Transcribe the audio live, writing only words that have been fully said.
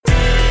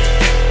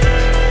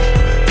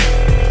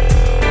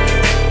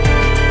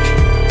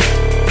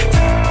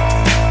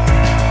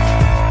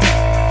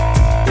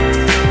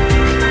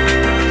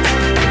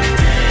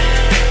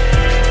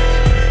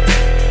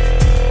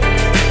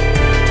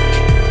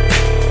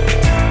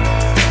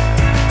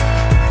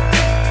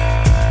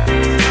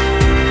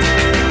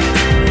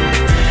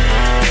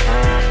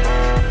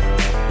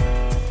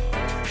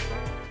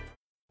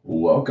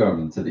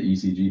welcome to the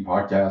ECG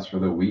podcast for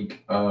the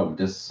week of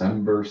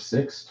December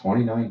 6th,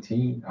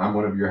 2019. I'm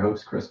one of your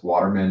hosts, Chris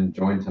Waterman,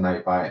 joined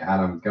tonight by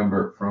Adam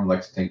Gumbert from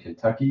Lexington,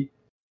 Kentucky.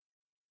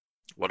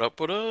 What up,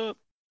 what up?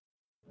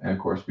 And of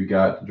course, we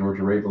got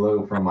Georgia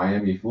Ravelo from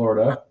Miami,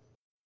 Florida.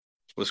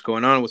 What's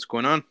going on? What's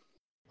going on?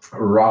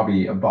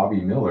 Bobby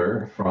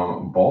Miller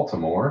from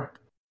Baltimore.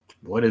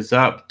 What is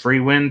up? 3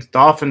 wins,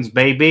 Dolphins,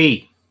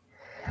 baby.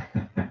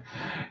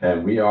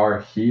 And we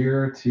are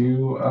here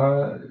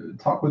to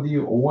talk with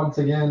you once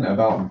again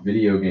about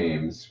video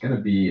games. It's going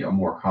to be a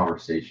more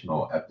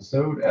conversational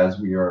episode as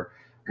we are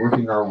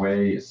working our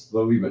way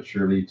slowly but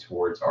surely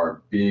towards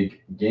our big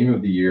Game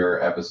of the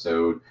Year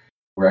episode.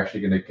 We're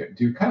actually going to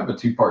do kind of a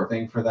two-part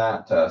thing for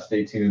that.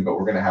 Stay tuned, but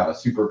we're going to have a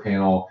super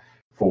panel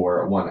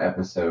for one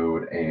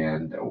episode,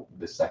 and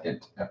the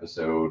second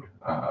episode,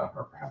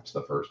 or perhaps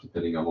the first,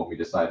 depending on when we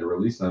decide to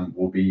release them,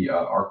 will be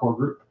our core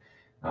group.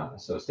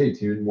 So stay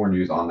tuned. More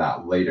news on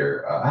that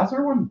later. How's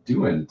everyone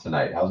doing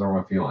tonight? How's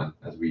everyone feeling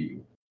as we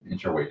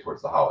inch our way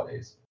towards the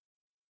holidays?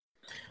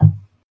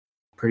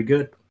 Pretty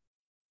good.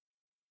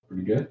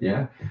 Pretty good,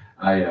 yeah.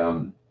 I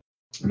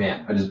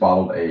just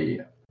bottled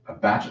a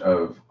batch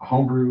of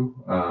homebrew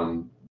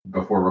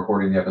before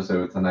recording the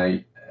episode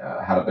tonight.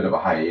 Had a bit of a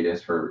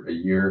hiatus for a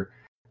year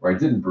where I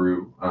didn't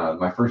brew.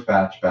 My first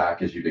batch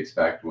back, as you'd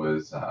expect,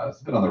 was it's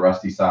a bit on the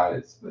rusty side.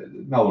 It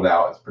mellowed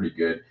out. It's pretty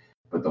good.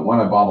 But the one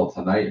I bottled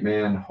tonight,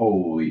 man,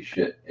 holy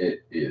shit,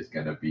 it is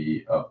going to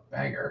be a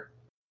banger.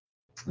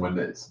 When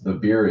the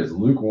beer is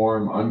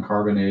lukewarm,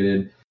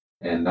 uncarbonated,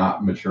 and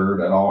not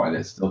matured at all, and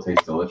it still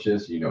tastes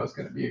delicious, you know it's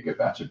going to be a good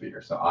batch of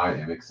beer. So I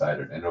am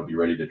excited, and it'll be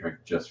ready to drink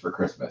just for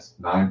Christmas.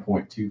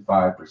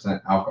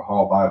 9.25%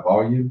 alcohol by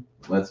volume.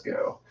 Let's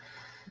go.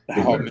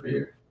 Good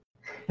beer.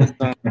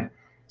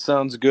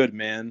 Sounds good,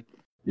 man.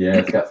 Yeah,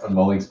 it's got some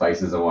mulling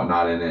spices and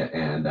whatnot in it,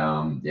 and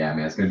yeah,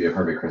 man, it's gonna be a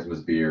perfect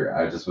Christmas beer.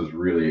 I just was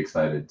really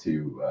excited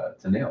to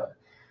nail it.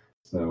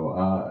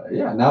 So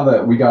yeah, now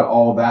that we got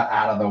all that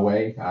out of the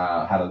way,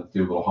 had to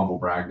do a little humble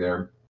brag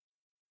there.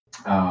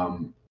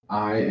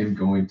 I am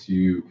going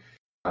to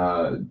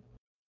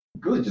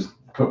really just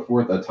put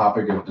forth a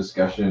topic of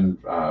discussion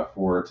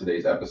for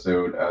today's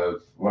episode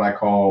of what I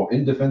call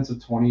In Defense of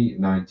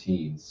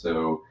 2019.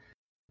 So,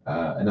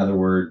 in other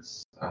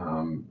words,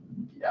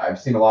 I've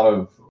seen a lot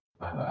of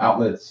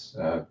outlets,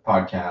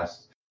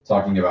 podcasts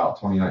talking about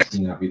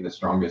 2019 not being the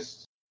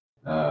strongest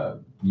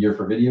year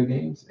for video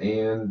games,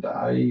 and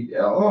I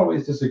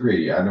always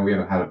disagree. I know we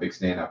haven't had a big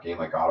standout game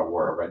like God of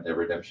War or Red Dead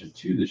Redemption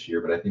 2 this year,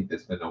 but I think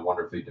it's been a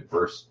wonderfully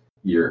diverse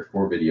year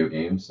for video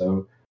games,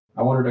 so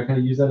I wanted to kind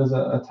of use that as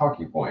a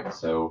talking point.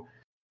 So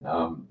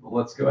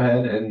let's go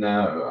ahead and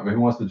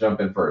who wants to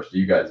jump in first? Do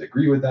you guys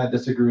agree with that,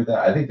 disagree with that?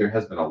 I think there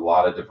has been a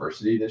lot of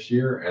diversity this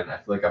year, and I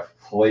feel like I've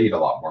played a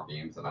lot more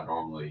games than I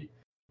normally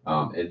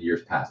in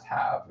years past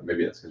have.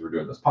 Maybe that's because we're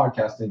doing this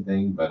podcasting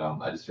thing, but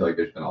I just feel like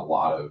there's been a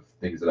lot of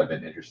things that I've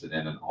been interested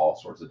in all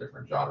sorts of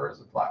different genres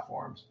and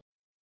platforms.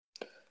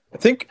 I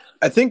think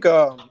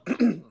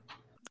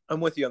I'm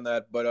with you on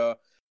that, but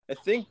I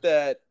think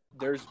that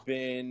there's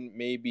been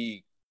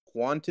maybe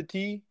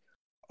quantity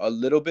a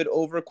little bit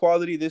over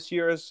quality this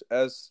year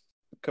as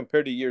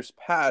compared to years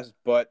past,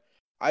 but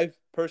I've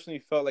personally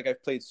felt like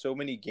I've played so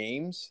many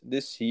games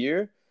this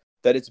year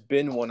that it's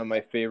been one of my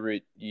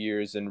favorite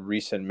years in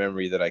recent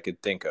memory that I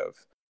could think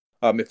of,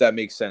 if that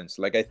makes sense.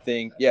 Like, I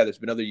think, yeah, there's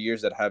been other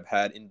years that have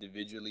had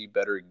individually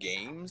better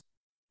games,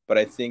 but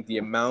I think the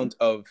amount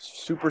of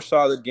super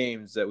solid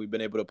games that we've been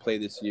able to play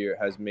this year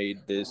has made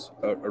this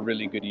a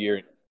really good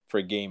year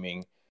for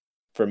gaming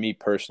for me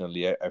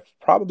personally. I've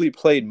probably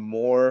played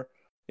a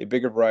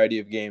bigger variety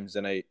of games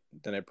than I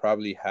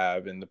probably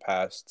have in the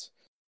past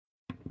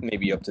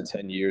maybe up to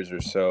 10 years or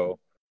so.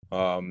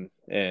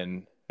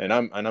 And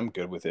I'm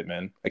good with it,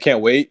 man. I can't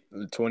wait.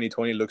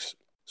 2020 looks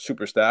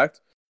super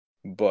stacked,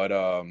 but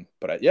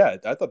yeah,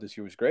 I thought this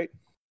year was great.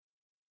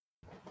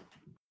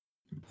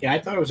 Yeah, I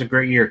thought it was a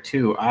great year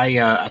too.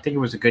 I think it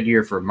was a good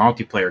year for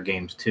multiplayer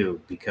games too,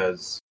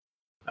 because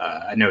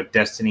I know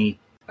Destiny,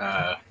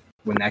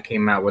 when that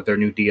came out with their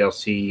new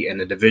DLC, and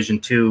the Division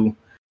 2,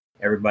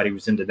 everybody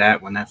was into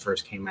that when that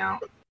first came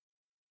out.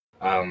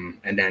 And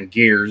then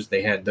Gears,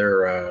 they had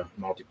their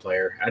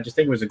multiplayer. I just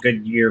think it was a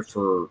good year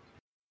for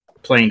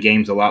playing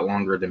games a lot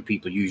longer than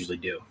people usually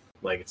do.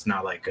 Like, it's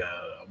not like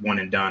a one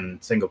and done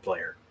single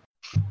player.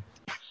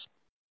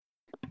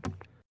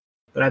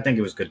 But I think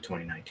it was good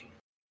 2019.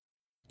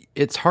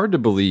 It's hard to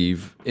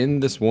believe in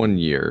this one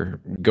year,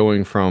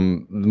 going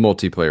from the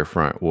multiplayer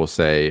front, we'll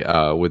say,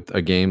 with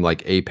a game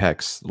like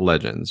Apex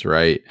Legends,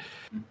 right?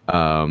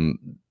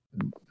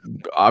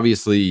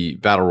 Obviously,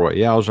 Battle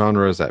Royale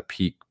genre is at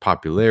peak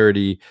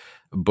popularity,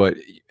 but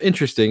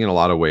interesting in a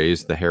lot of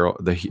ways. The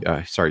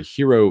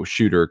hero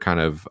shooter kind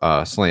of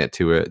slant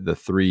to it. The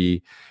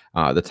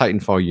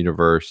Titanfall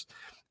universe,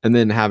 and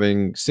then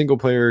having single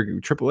player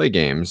AAA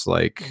games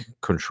like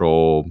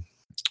Control,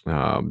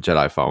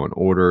 Jedi Fallen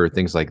Order,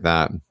 things like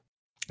that,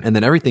 and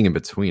then everything in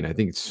between. I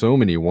think so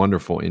many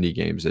wonderful indie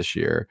games this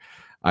year.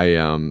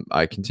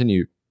 I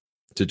continue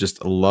to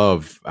just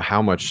love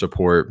how much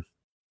support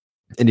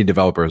indie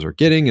developers are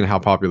getting and how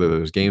popular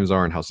those games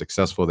are and how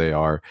successful they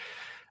are.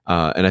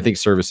 And I think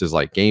services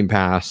like Game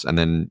Pass and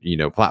then,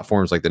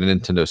 platforms like the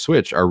Nintendo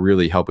Switch are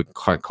really helping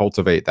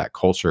cultivate that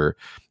culture.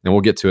 And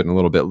we'll get to it in a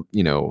little bit,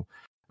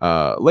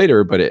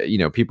 later.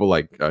 But, people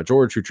like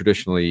George, who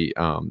traditionally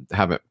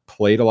haven't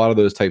played a lot of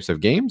those types of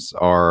games,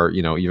 are,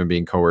 even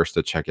being coerced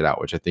to check it out,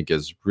 which I think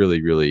is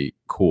really, really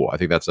cool. I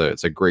think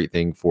it's a great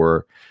thing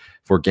for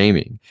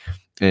gaming.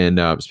 And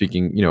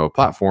speaking, of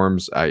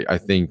platforms, I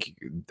think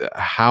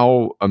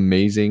how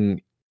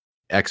amazing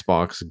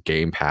Xbox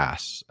Game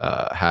Pass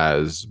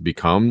has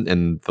become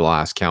in the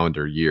last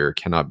calendar year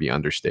cannot be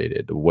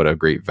understated. What a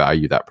great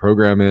value that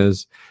program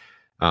is,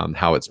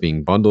 how it's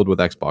being bundled with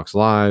Xbox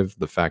Live,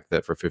 the fact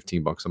that for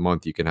 $15 a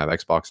month you can have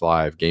Xbox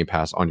Live, Game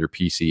Pass on your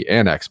PC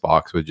and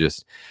Xbox with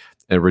just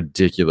a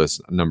ridiculous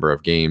number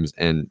of games,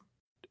 and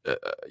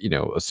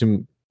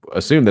assume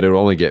that it will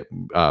only get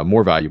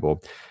more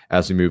valuable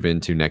as we move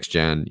into next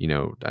gen,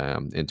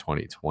 in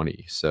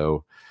 2020.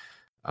 So.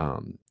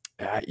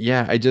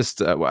 I just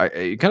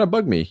it kind of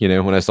bugged me,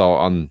 when I saw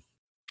on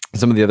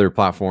some of the other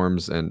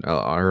platforms, and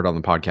I heard on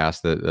the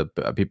podcast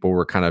that people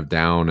were kind of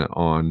down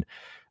on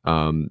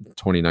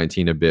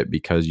 2019 a bit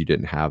because you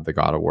didn't have the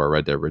God of War,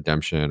 Red Dead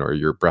Redemption, or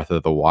your Breath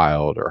of the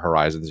Wild, or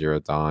Horizon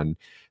Zero Dawn.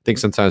 I think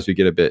sometimes we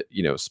get a bit,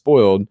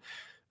 spoiled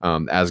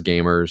as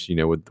gamers,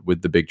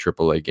 with the big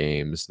AAA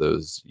games,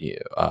 those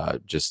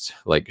just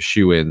like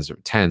shoe-ins or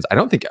 10s. I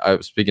don't think,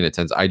 speaking of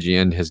 10s,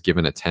 IGN has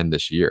given a 10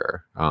 this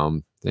year.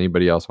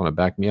 Anybody else want to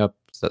back me up?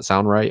 Does that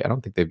sound right? I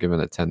don't think they've given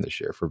a 10 this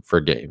year for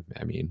a game.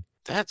 I mean,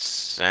 that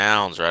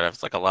sounds right.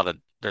 It's like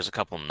there's a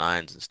couple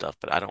 9s and stuff,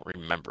 but I don't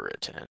remember a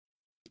 10.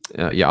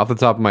 Off the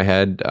top of my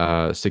head,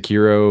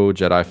 Sekiro,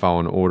 Jedi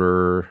Fallen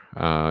Order,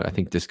 I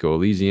think Disco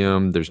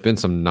Elysium. There's been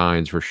some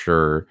 9s for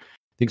sure.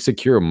 I think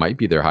Sekiro might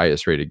be their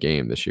highest rated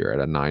game this year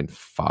at a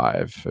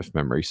 9.5, if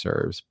memory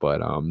serves.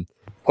 But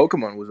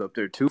Pokemon was up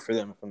there too for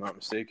them, if I'm not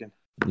mistaken.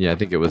 Yeah, I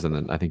think it was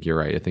I think you're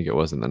right. I think it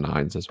was in the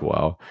 9s as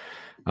well.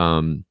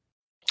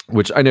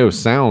 Which I know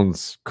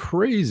sounds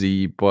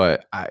crazy,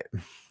 but I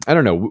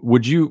don't know.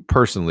 Would you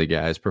personally,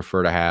 guys,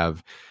 prefer to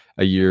have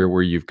a year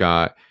where you've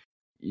got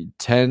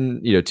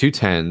 10, two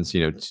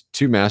 10s,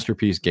 two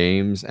masterpiece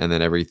games, and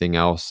then everything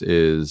else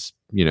is,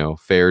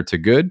 fair to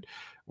good?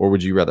 Or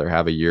would you rather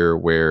have a year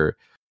where,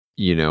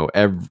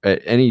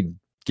 at any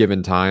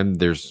given time,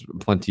 there's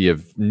plenty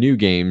of new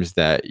games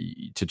to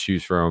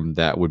choose from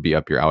that would be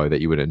up your alley,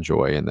 that you would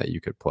enjoy and that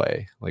you could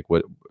play? Like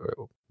what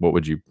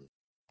would you,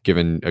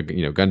 given a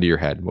gun to your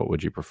head, what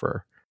would you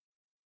prefer?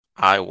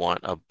 I want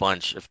a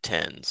bunch of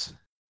 10s.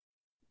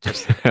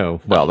 Just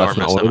well, that's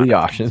not one of the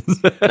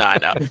options. No, I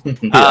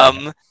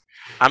know.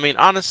 I mean,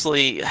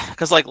 honestly,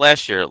 because like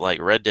last year,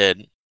 like Red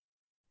Dead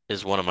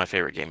is one of my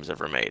favorite games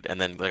ever made, and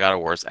then the God of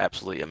War is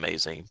absolutely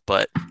amazing.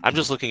 But I'm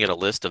just looking at a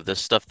list of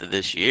this stuff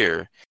this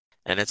year,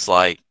 and it's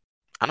like,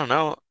 I don't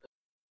know.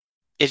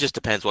 It just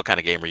depends what kind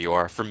of gamer you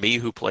are. For me,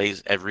 who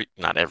plays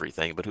not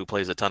everything, but who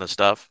plays a ton of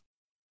stuff,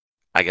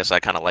 I guess I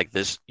kind of like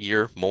this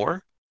year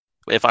more.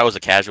 If I was a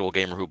casual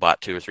gamer who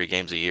bought 2 or 3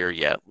 games a year,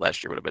 yeah,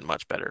 last year would have been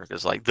much better.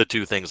 Because like the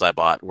 2 things I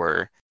bought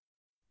were,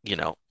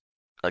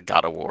 a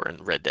God of War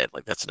and Red Dead.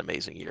 Like that's an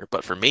amazing year.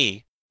 But for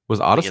me, was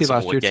Odyssey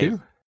last year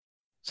too?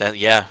 So,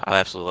 yeah, I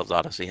absolutely loved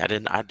Odyssey. I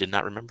did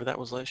not remember that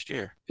was last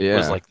year. Yeah. It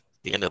was like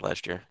the end of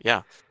last year.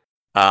 Yeah.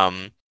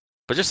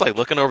 But just like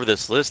looking over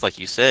this list, like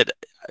you said,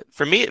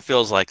 for me it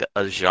feels like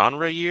a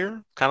genre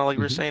year, kind of like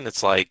you were saying.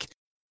 It's like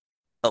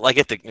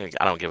if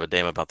I don't give a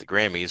damn about the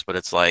Grammys, but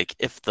it's like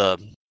if the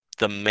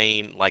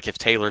main, like if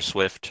Taylor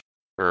Swift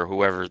or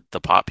whoever the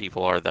pop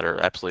people are that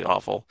are absolutely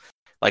awful,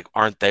 like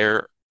aren't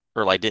there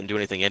or like didn't do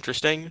anything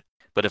interesting,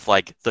 but if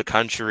like the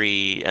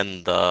country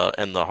and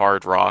the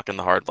hard rock and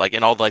the hard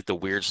and all like the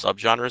weird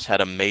subgenres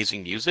had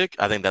amazing music,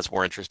 I think that's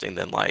more interesting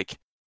than like,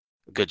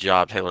 good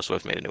job, Taylor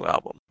Swift made a new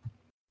album,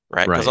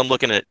 right? Because I'm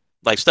looking at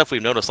like stuff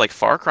we've noticed, like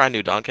Far Cry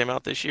New Dawn came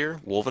out this year,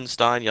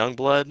 Wolfenstein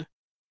Youngblood,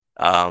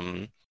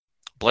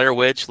 Blair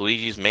Witch,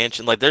 Luigi's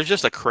Mansion. Like there's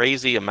just a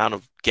crazy amount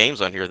of games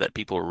on here that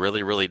people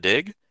really, really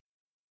dig.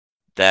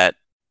 That,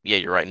 yeah,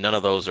 you're right. None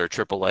of those are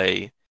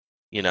AAA,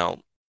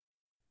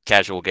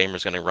 casual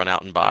gamers going to run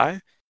out and buy.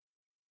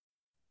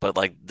 But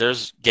like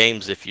there's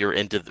games, if you're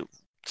into the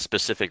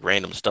specific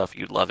random stuff,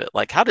 you'd love it.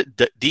 Like how did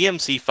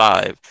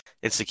DMC5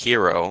 and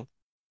Sekiro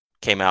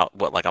came out,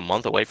 like a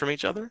month away from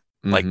each other?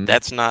 Mm-hmm. Like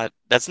that's not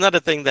a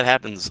thing that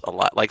happens a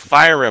lot. Like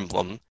Fire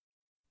Emblem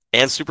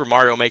and Super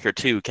Mario Maker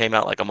 2 came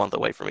out like a month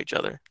away from each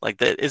other. Like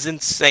that is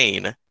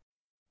insane.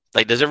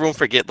 Like, does everyone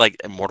forget like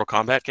Mortal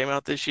Kombat came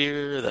out this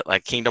year? That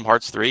like Kingdom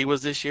Hearts 3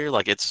 was this year?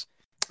 Like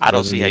I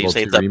don't see how you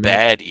say it's a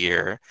bad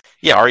year.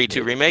 Yeah,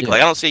 RE2 remake. Yeah.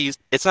 Like I don't see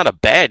it's not a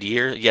bad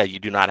year. Yeah, you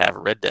do not have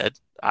Red Dead.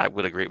 I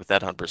would agree with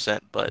that 100%.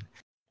 But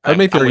I'd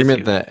make the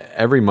argument that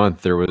every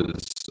month there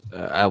was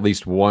at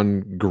least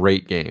one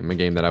great game, a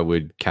game that I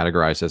would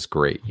categorize as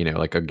great.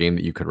 Like a game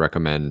that you could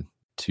recommend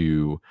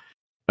to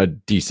a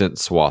decent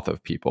swath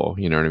of people.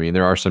 You know what I mean?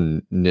 There are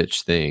some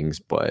niche things,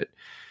 but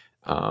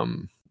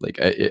like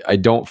I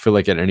don't feel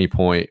like at any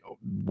point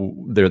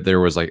there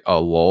was like a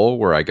lull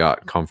where I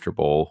got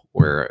comfortable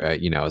where I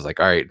was like,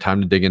 all right,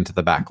 time to dig into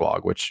the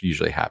backlog, which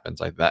usually happens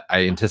like that.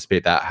 I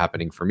anticipate that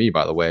happening for me,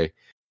 by the way,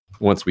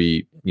 once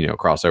we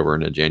cross over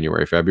into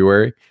January,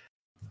 February,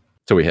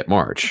 till we hit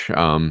March,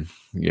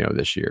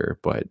 this year.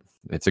 But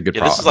it's a good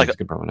problem. This is like a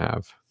good problem to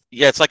have.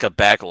 Yeah, it's like a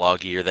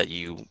backlog year that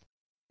you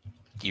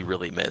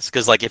really miss,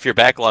 because like if your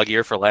backlog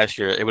year for last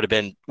year, it would have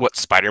been what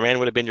Spider-Man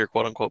would have been your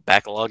quote unquote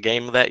backlog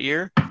game of that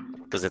year,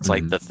 because it's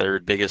like the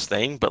third biggest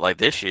thing. But like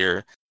this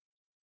year,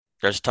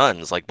 there's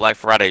tons. Like Black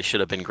Friday should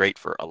have been great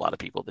for a lot of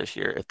people this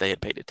year if they had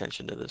paid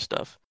attention to this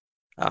stuff.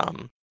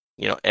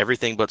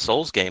 Everything but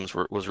Souls games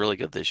was really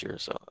good this year,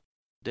 so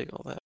dig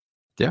all that.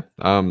 Yeah,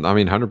 I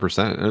mean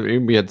 100%. I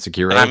mean, we had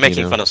Sekiro. And I'm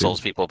making fun of Souls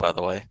people, by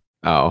the way.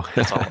 Oh,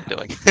 that's all I'm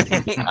doing.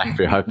 I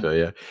feel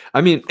yeah.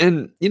 I mean,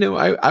 and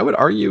I would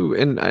argue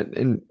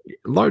in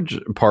large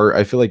part,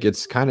 I feel like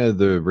it's kind of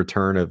the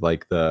return of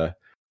like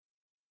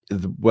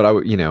what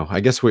I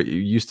guess what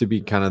used to be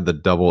kind of the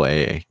double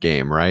A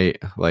game,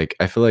 right? Like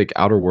I feel like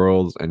Outer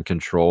Worlds and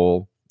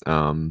Control,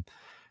 having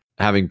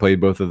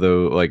played both of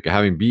those, like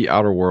having beat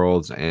Outer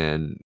Worlds,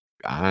 and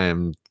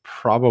I'm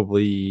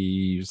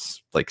probably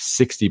like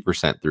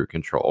 60% through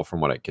Control from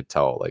what I could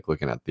tell, like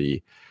looking at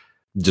the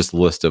just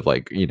list of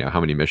like how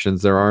many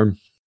missions there are,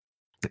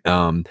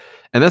 and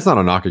that's not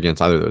a knock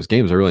against either of those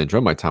games. I really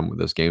enjoyed my time with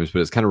those games, but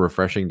it's kind of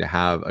refreshing to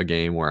have a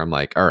game where I'm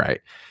like, all right,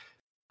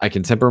 I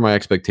can temper my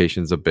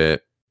expectations a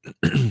bit.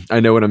 I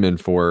know what I'm in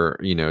for,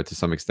 to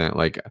some extent.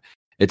 Like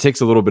it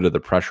takes a little bit of the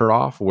pressure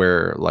off,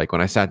 where like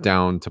when I sat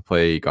down to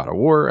play God of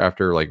War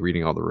after like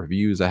reading all the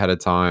reviews ahead of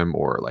time,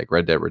 or like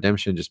Red Dead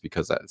Redemption, just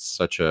because that's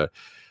such a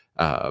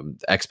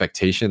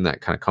expectation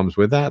that kind of comes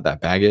with that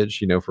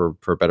baggage,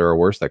 for better or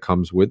worse, that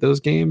comes with those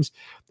games.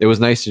 It was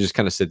nice to just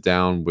kind of sit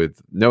down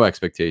with no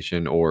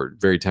expectation or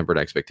very tempered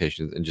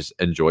expectations and just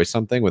enjoy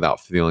something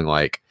without feeling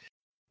like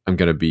I'm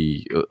going to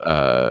be,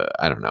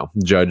 I don't know,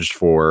 judged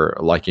for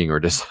liking or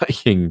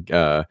disliking,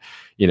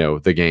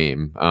 the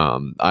game.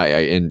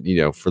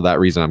 For that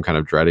reason, I'm kind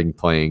of dreading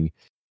playing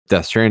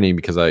Death Stranding,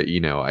 because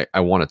I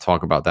want to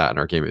talk about that in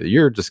our Game of the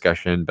Year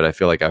discussion, but I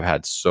feel like I've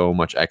had so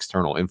much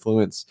external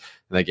influence,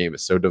 and that game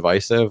is so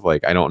divisive.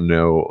 Like, I don't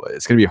know,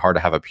 it's going to be hard to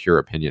have a pure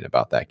opinion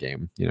about that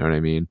game. You know what I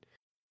mean?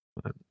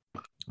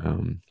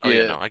 No,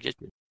 I get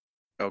you.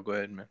 Oh, go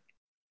ahead, man.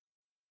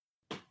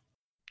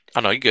 Oh,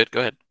 no, you good.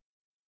 Go ahead.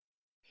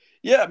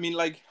 Yeah, I mean,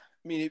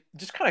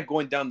 just kind of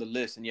going down the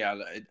list, and yeah,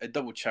 I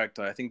double checked.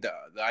 I think the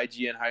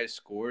IGN highest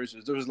scores,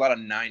 there was a lot of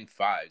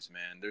 9.5s,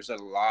 man. There's a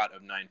lot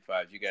of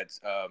 9.5s. You got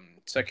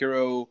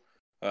Sekiro,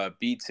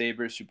 Beat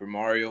Saber, Super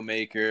Mario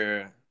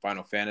Maker,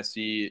 Final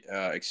Fantasy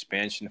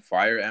expansion,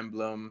 Fire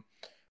Emblem,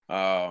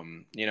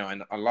 and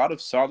a lot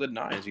of solid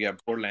 9s. You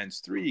got Borderlands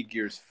 3,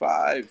 Gears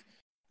 5.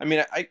 I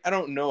mean, I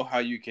don't know how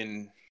you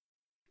can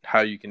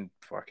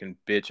fucking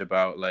bitch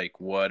about like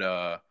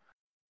what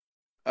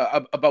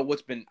about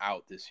what's been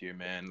out this year,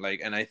 man.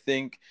 Like, and I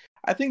think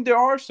there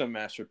are some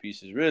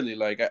masterpieces, really.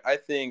 Like, I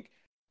think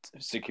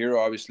Sekiro,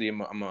 obviously,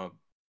 I'm a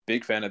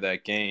big fan of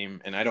that game,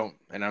 and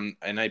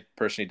I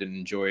personally didn't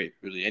enjoy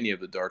really any of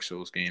the Dark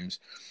Souls games,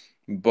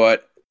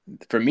 but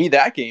for me,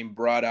 that game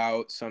brought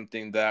out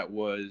something that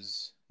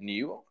was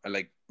new,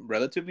 like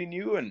relatively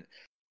new, and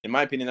in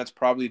my opinion, that's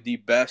probably the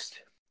best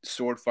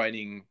sword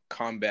fighting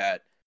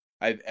combat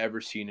I've ever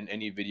seen in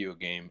any video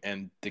game,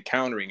 and the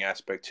countering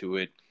aspect to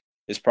it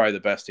is probably the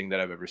best thing that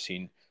I've ever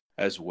seen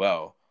as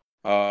well.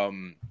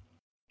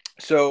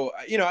 So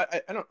I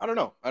don't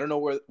know. I don't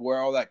know where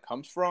all that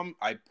comes from.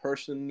 I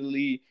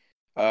personally,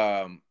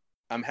 I'm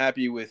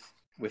happy with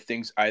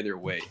things either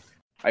way.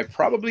 I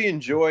probably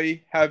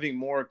enjoy having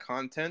more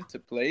content to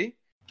play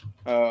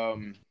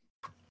than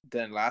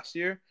last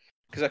year,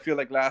 because I feel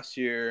like last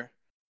year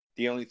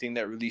the only thing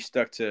that really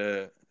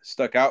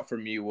stuck out for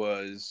me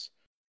was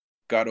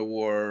God of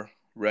War,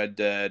 Red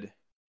Dead,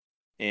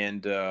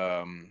 and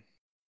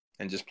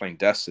just playing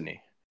Destiny.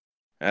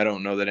 I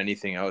don't know that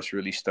anything else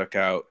really stuck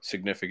out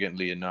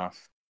significantly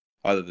enough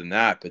other than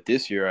that. But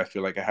this year, I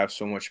feel like I have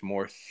so much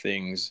more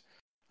things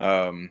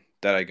that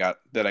I got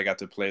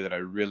to play that I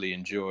really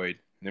enjoyed.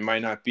 They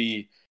might not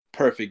be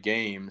perfect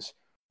games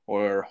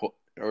or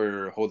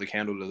hold the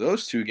candle to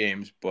those two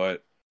games,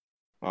 but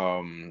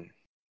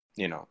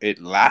it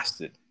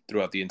lasted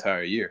throughout the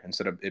entire year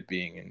instead of it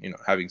being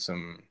having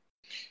some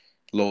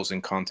lulls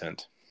in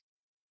content.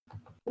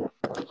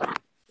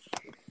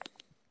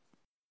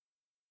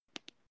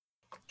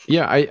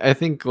 Yeah, I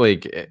think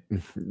like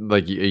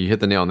you hit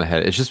the nail on the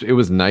head. It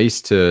was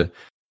nice to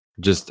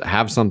just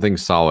have something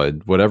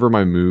solid, whatever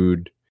my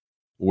mood,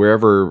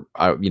 wherever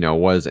I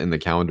was in the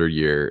calendar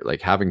year,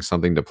 like having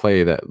something to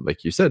play that,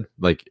 like you said,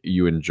 like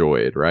you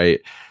enjoyed,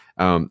 right?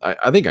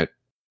 I think a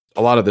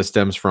lot of this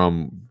stems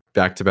from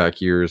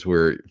back-to-back years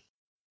where,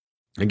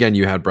 again,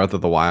 you had Breath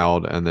of the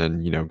Wild, and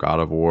then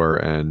God of War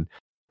and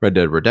Red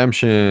Dead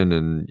Redemption,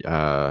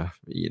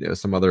 and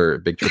some other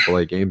big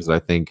AAA games that I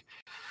think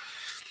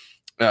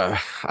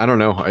I don't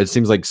know. It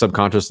seems like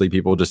subconsciously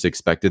people just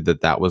expected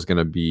that was going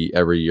to be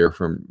every year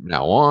from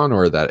now on,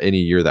 or that any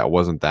year that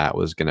wasn't that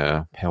was going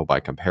to pale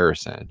by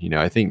comparison.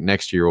 I think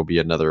next year will be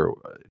another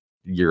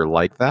year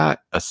like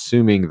that,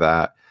 assuming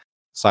that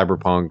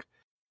Cyberpunk,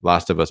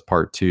 Last of Us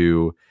Part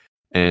 2,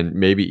 and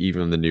maybe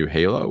even the new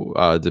Halo,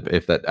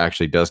 if that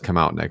actually does come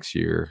out next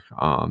year,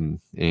 and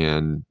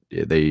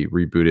they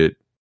reboot it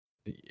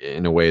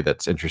in a way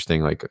that's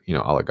interesting, like, a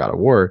la God of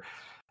War.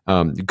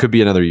 It could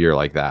be another year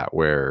like that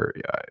where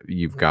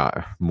you've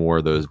got more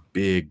of those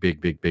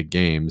big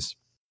games.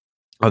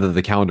 Although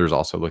the calendar is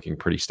also looking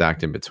pretty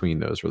stacked in between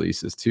those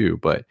releases too.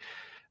 But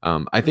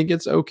I think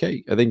it's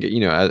okay. I think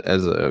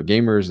as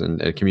gamers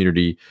and a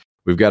community,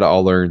 we've got to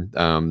all learn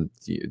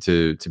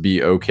to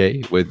be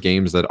okay with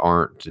games that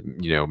aren't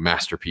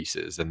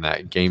masterpieces, and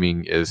that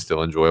gaming is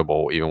still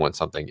enjoyable even when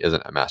something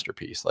isn't a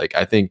masterpiece. Like,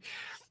 I think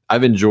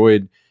I've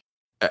enjoyed.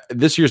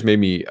 This year's made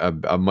me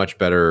a much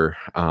better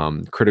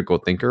critical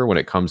thinker when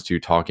it comes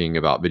to talking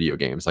about video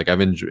games. Like,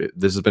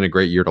 this has been a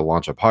great year to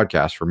launch a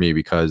podcast for me,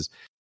 because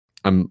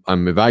I'm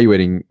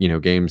evaluating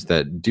games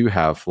that do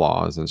have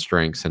flaws and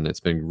strengths, and it's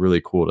been really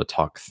cool to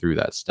talk through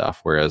that stuff.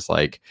 Whereas,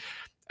 like,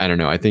 I don't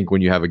know, I think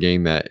when you have a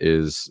game that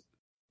is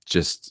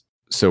just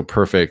so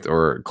perfect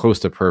or close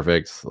to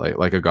perfect,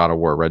 like a God of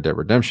War, Red Dead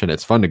Redemption,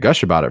 it's fun to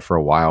gush about it for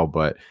a while,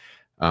 but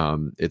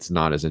it's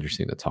not as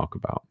interesting to talk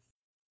about.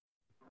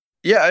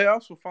 Yeah, I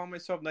also found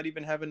myself not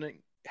even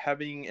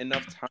having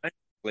enough time to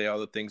play all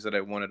the things that I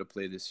wanted to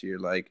play this year.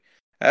 Like,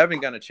 I haven't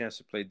gotten a chance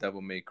to play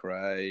Devil May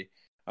Cry.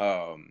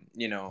 I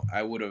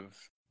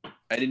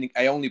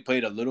only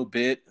played a little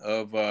bit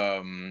of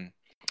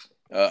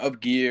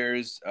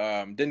Gears.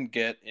 Didn't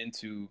get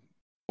into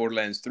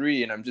Borderlands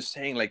 3, and I'm just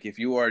saying, like, if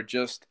you are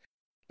just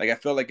like, I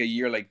feel like a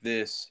year like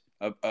this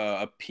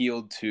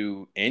appealed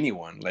to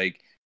anyone.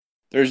 Like,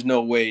 there's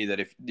no way that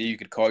if you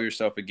could call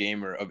yourself a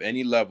gamer of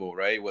any level,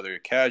 right, whether you're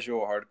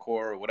casual,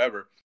 hardcore, or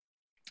whatever,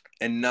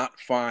 and not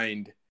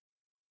find,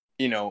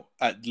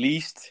 at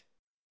least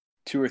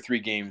 2 or 3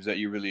 games that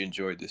you really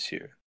enjoyed this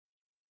year.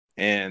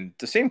 And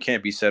the same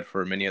can't be said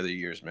for many other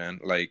years,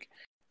 man. Like,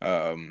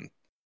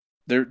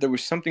 there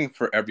was something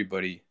for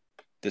everybody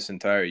this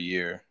entire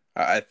year.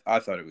 I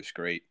thought it was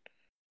great.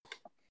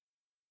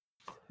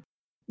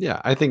 Yeah,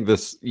 I think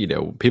this,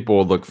 people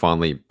will look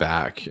fondly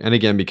back. And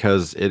again,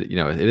 because it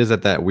is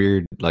at that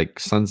weird, like,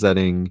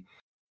 sunsetting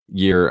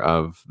year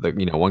of the,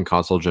 one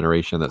console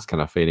generation that's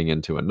kind of fading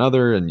into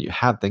another. And you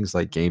had things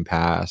like Game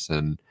Pass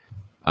and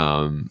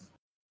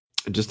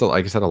just,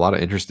 like I said, a lot of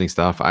interesting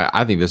stuff.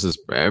 I think this has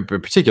in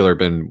particular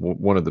been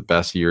one of the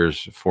best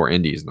years for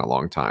indies in a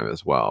long time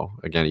as well.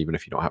 Again, even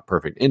if you don't have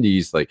perfect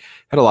indies, like,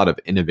 had a lot of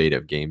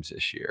innovative games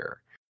this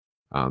year.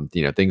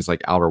 Things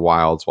like Outer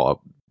Wilds,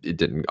 while it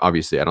didn't,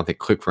 obviously, I don't think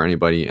click for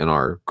anybody in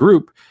our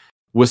group,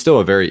 was still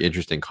a very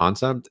interesting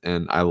concept.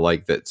 And I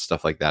like that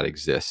stuff like that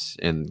exists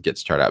and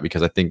gets tried out,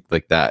 because I think,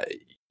 like, that,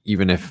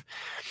 even if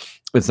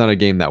it's not a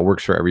game that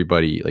works for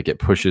everybody, like, it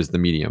pushes the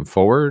medium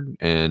forward,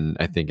 and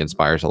I think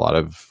inspires a lot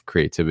of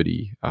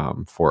creativity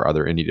for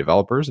other indie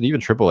developers and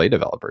even AAA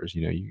developers.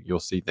 You'll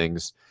see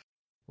things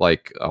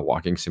like a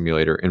walking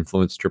simulator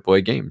influence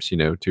AAA games,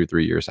 2 or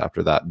 3 years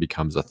after that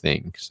becomes a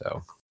thing.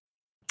 So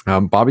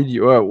Bobby,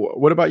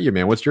 what about you,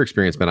 man? What's your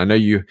experience been? I know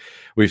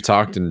we've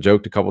talked and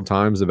joked a couple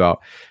times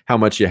about how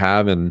much you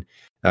have in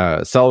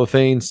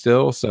cellophane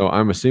still, so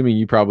I'm assuming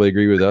you probably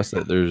agree with us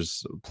that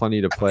there's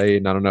plenty to play,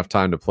 not enough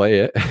time to play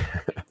it.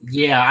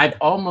 Yeah, I've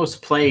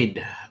almost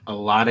played a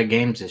lot of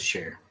games this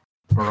year,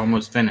 or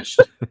almost finished.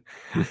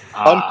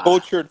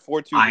 Uncultured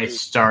 423. I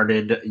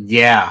started,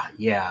 yeah.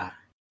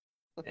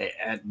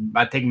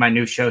 I think my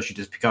new show should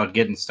just be called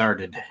Getting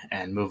Started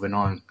and Moving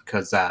On,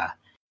 because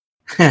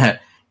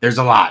there's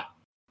a lot.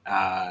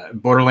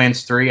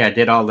 Borderlands 3, I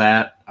did all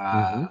that.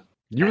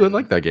 You really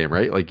like that game,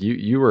 right? Like,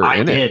 you were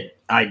in it.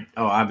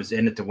 I was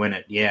in it to win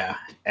it, yeah.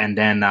 And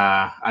then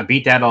I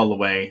beat that all the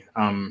way.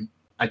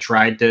 I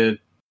tried to.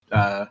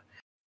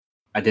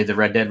 I did the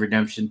Red Dead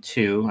Redemption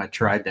 2. I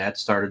tried that,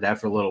 started that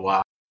for a little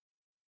while,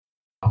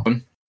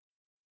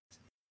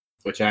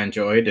 which I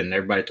enjoyed, and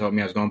everybody told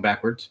me I was going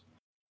backwards.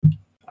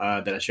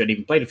 That I should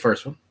even play the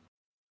first one.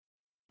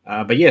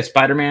 But yeah,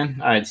 Spider-Man,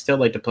 I'd still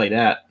like to play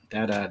that.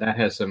 That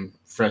has some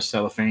fresh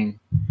cellophane.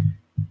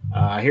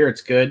 I hear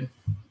it's good.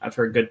 I've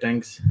heard good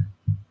things.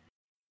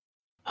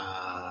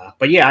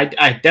 But yeah,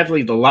 I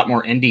definitely, a lot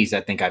more indies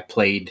I think I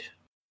played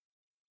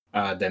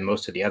than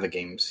most of the other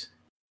games.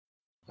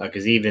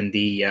 Because even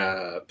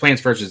the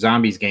Plants vs.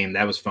 Zombies game,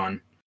 that was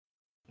fun.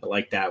 I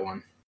like that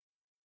one.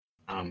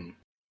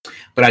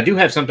 But I do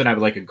have something I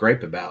would like to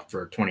gripe about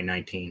for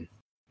 2019.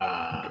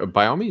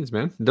 By all means,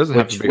 man. It doesn't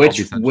have to be which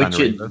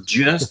it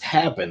just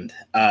happened.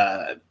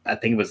 I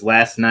think it was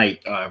last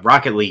night.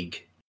 Rocket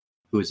League,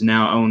 who is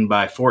now owned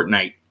by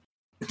Fortnite.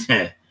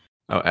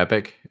 Oh,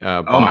 Epic.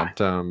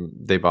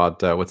 They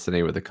bought what's the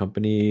name of the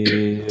company?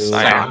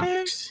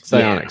 Psyonix.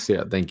 Psyonix.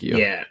 Yeah, thank you.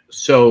 Yeah.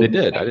 So they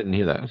did. I didn't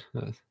hear that.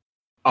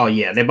 Oh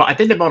yeah, I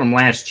think they bought them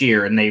last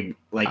year, and they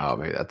Oh,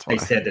 maybe that's why. they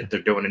said that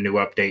they're doing a new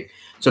update.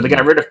 So they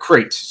got rid of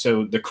crates.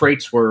 So the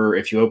crates were,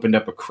 if you opened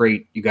up a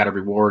crate, you got a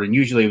reward, and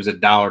usually it was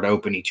 $1 to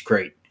open each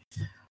crate.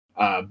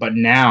 But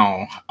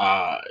now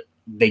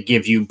they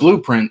give you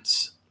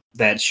blueprints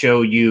that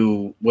show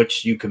you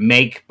which you can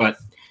make, but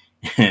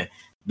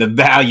the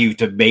value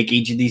to make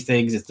each of these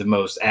things is the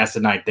most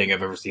asinine thing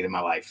I've ever seen in my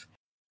life.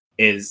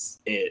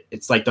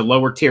 It's like the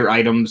lower tier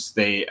items,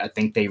 I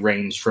think they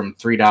range from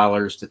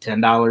 $3 to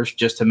 $10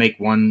 just to make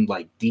one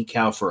like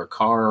decal for a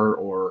car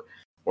or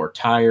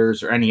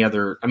tires or any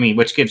other, I mean,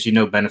 which gives you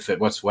no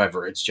benefit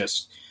whatsoever. It's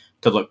just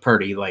to look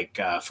pretty, like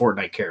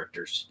Fortnite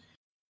characters.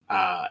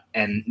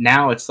 And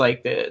now it's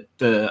like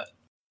the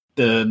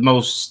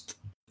most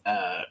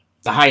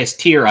the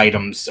highest tier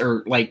items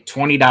are like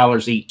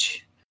 $20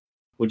 each,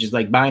 which is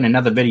like buying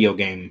another video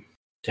game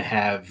to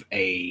have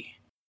a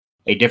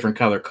different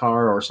color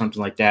car or something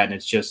like that, and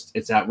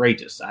it's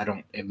outrageous.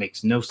 It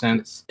makes no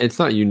sense. It's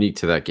not unique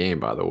to that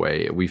game, by the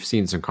way. We've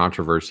seen some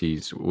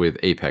controversies with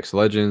Apex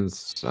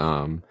Legends.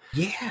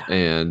 Yeah.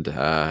 And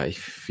I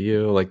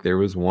feel like there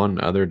was one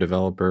other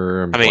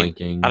developer. I'm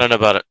blanking. I don't know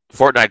about it.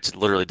 Fortnite's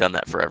literally done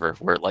that forever,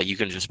 where like you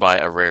can just buy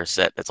a rare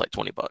set that's like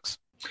 $20.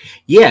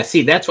 Yeah,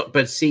 see,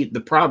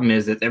 the problem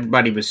is that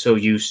everybody was so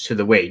used to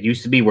the way it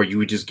used to be, where you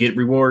would just get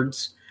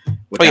rewards.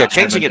 Oh yeah,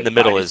 changing it in the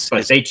middle is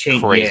they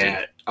changed. Crazy.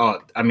 Yeah. Oh,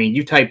 I mean,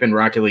 you type in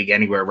Rocket League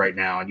anywhere right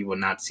now, and you will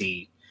not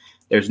see.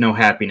 There's no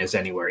happiness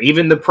anywhere.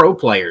 Even the pro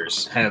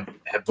players have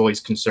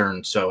voiced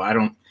concern. So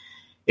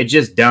It's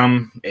just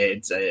dumb.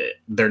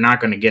 They're not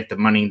going to get the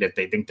money that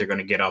they think they're going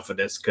to get off of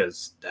this,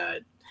 because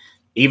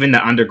even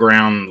the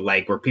underground,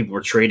 like where people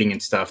were trading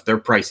and stuff, their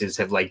prices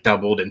have like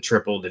doubled and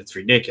tripled. It's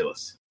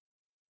ridiculous.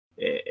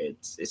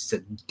 It's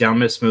the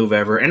dumbest move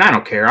ever, and I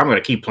don't care. I'm going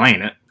to keep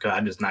playing it because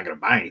I'm just not going to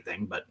buy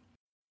anything.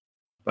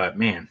 But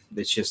man,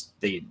 it's just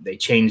they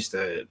changed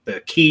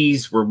the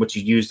keys were what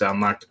you used to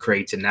unlock the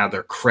crates, and now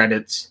they're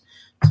credits.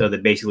 So they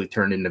basically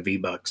turned into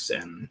V-Bucks,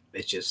 and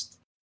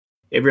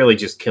it really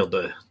just killed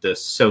the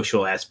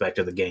social aspect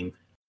of the game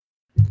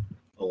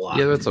a lot.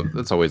 Yeah,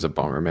 that's always a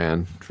bummer,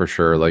 man, for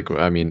sure. Like,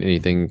 I mean,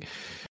 anything.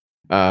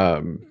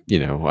 I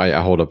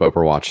hold up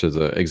Overwatch as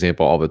an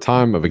example all the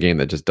time of a game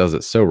that just does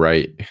it so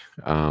right.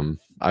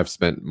 I've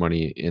spent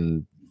money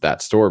in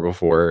that store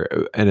before,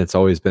 and it's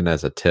always been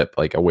as a tip,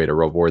 like a way to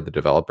reward the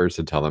developers,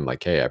 to tell them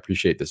like, hey, I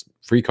appreciate this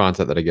free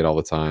content that I get all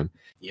the time.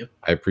 Yep.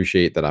 I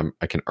appreciate that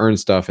I can earn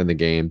stuff in the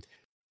game.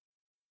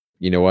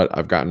 You know what?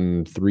 I've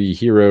gotten 3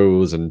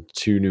 heroes and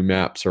 2 new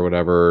maps or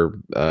whatever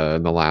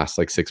in the last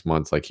like 6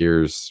 months. Like,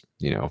 here's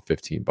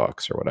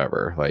 $15 or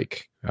whatever.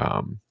 Like,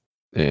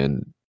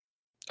 and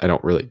I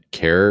don't really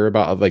care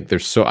about like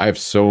I have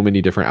so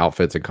many different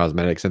outfits and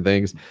cosmetics and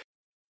things.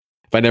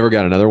 If I never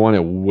got another one,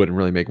 it wouldn't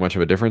really make much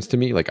of a difference to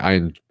me. Like, I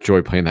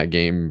enjoy playing that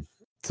game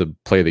to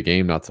play the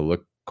game, not to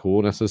look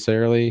cool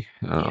necessarily.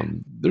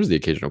 There's the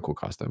occasional cool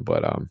costume,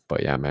 but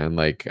yeah, man,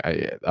 like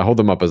I hold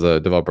them up as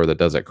a developer that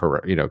does it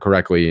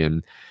correctly,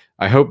 and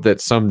I hope that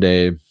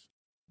someday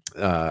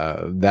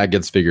that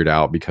gets figured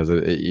out, because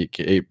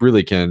it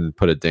really can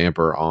put a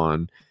damper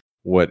on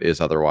what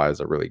is otherwise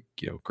a really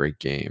great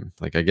game.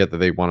 Like, I get that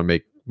they want to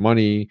make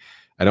money.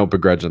 I don't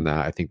begrudge them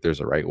that. I think there's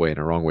a right way and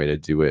a wrong way to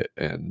do it,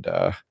 and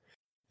I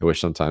wish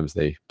sometimes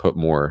they put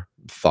more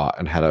thought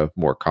and had a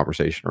more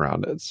conversation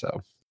around it.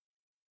 So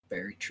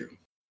very true.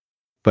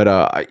 But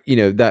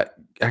that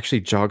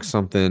actually jogs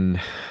something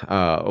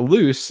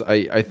loose.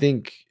 I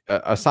think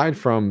aside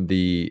from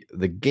the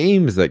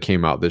games that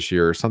came out this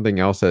year, something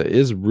else that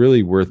is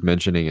really worth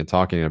mentioning and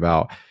talking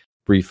about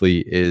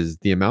briefly is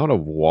the amount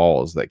of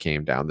walls that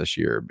came down this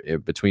year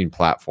between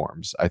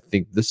platforms. I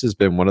think this has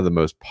been one of the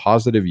most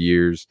positive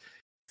years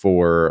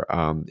for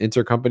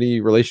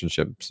intercompany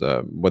relationships,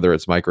 whether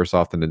it's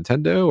Microsoft and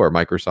Nintendo or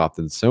Microsoft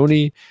and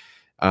Sony.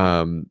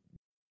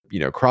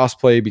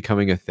 Crossplay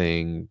becoming a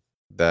thing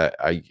that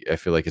I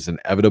feel like is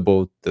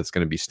inevitable. That's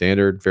going to be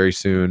standard very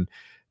soon.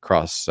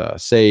 Cross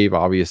save,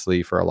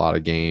 obviously, for a lot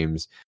of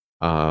games.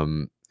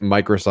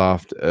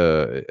 Microsoft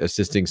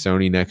assisting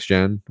Sony next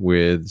gen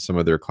with some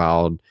of their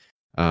cloud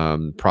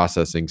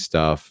processing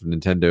stuff.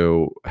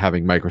 Nintendo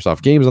having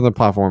Microsoft games on the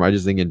platform. I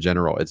just think in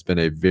general, it's been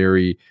a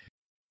very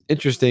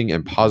interesting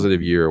and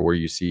positive year where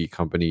you see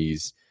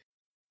companies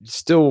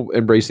still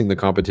embracing the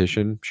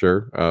competition,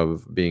 sure,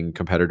 of being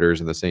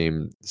competitors in the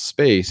same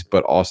space,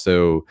 but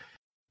also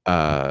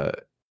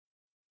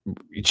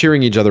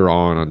cheering each other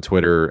on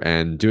Twitter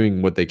and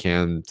doing what they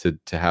can to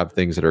have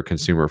things that are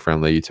consumer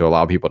friendly, to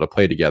allow people to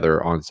play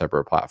together on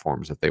separate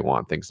platforms if they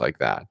want, things like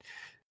that.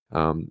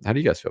 How do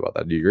you guys feel about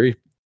that? Do you agree?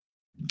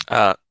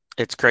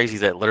 It's crazy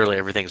that literally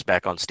everything's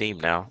back on Steam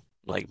now.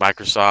 Like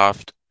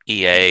Microsoft,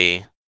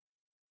 EA,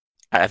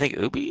 I think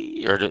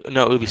Ubi,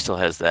 Ubi still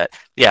has that.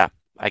 Yeah,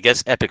 I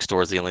guess Epic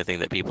Store is the only thing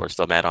that people are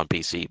still mad on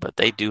PC, but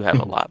they do have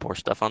a lot more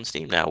stuff on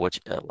Steam now, which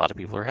a lot of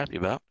people are happy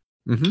about.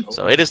 Mm-hmm.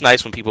 So it is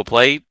nice when people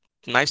play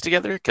nice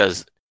together,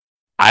 because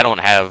I don't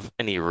have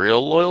any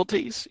real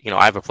loyalties.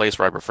 I have a place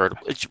where I prefer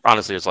to.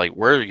 Honestly, it's like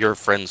where your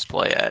friends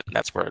play at, and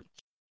that's where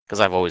because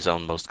I've always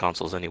owned most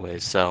consoles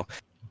anyways. So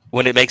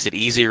when it makes it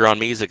easier on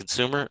me as a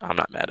consumer, I'm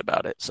not mad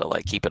about it. So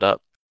like, keep it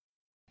up.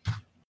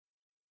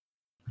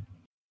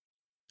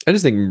 I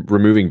just think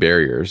removing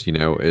barriers,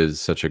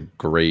 is such a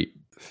great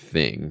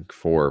thing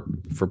for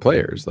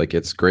players. Like,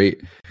 it's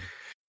great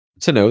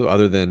to know,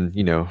 other than,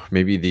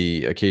 maybe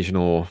the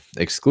occasional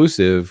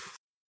exclusive,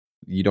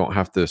 you don't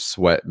have to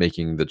sweat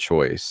making the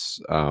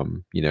choice,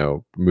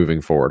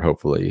 moving forward.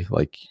 Hopefully,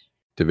 like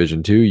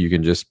Division 2, you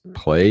can just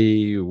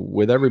play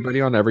with everybody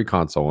on every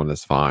console and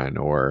it's fine.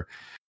 Or,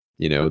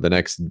 the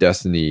next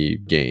Destiny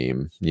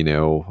game,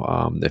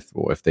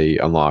 if they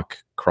unlock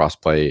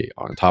crossplay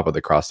on top of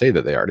the cross save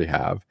that they already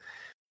have.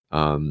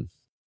 I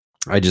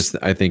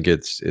think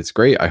it's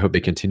great. I hope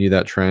they continue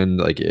that trend.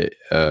 Like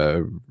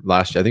I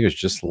think it was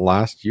just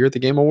last year at the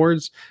Game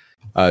Awards,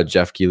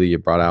 Jeff Keighley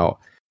brought out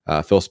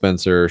Phil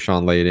Spencer,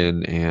 Sean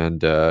Layden,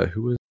 and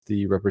who was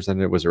the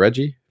representative? Was it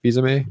Reggie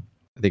Fils-Aimé?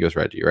 I think it was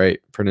Reggie, right,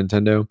 for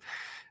Nintendo,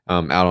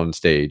 out on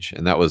stage,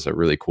 and that was a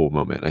really cool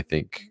moment. I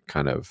think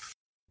kind of,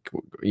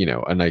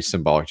 a nice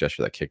symbolic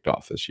gesture that kicked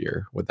off this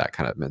year with that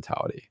kind of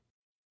mentality.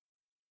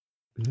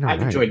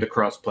 I've enjoyed the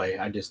crossplay.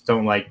 I just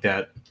don't like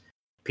that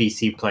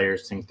PC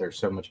players think they're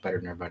so much better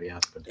than everybody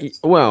else. But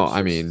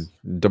I mean,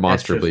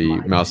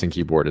 demonstrably, mouse and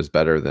keyboard is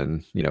better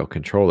than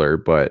controller.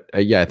 But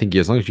I think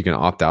as long as you can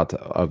opt out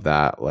of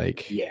that,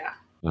 like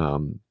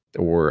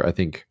or I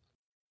think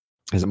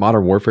is it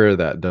Modern Warfare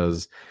that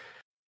does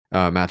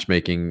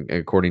matchmaking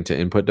according to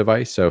input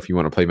device. So if you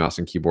want to play mouse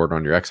and keyboard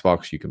on your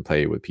Xbox, you can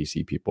play with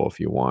PC people if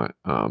you want.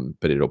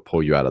 But it'll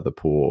pull you out of the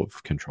pool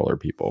of controller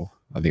people.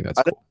 I think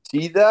that's cool.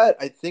 See that?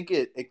 I think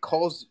it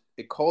calls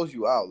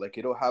you out. Like,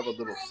 it'll have a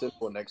little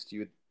symbol next to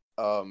you,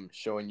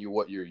 showing you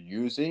what you're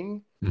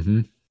using. Mm-hmm.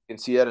 You can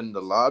see that in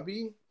the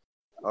lobby.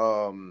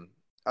 I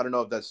don't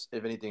know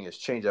if anything has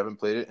changed. I haven't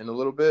played it in a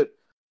little bit,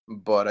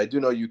 but I do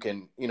know you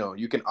can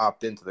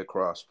opt into the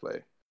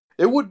crossplay.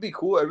 It would be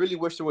cool. I really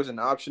wish there was an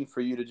option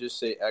for you to just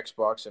say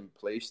Xbox and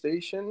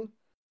PlayStation.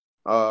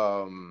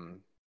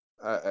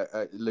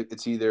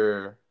 It's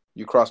either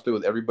you crossplay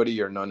with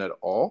everybody or none at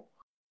all.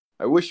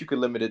 I wish you could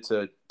limit it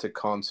to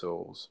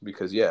consoles,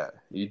 because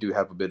you do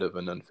have a bit of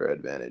an unfair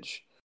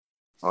advantage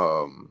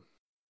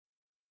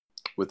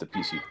with the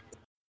PC.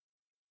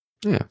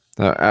 Yeah,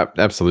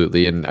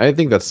 absolutely. And I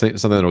think that's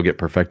something that will get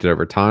perfected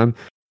over time.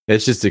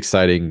 It's just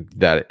exciting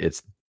that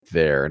it's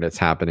there and it's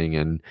happening.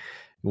 And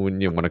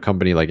when a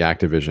company like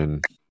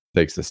Activision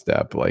takes a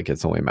step, like,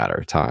 it's only a matter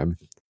of time.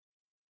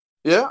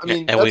 Yeah, I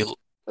mean,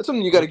 that's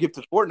something you got to give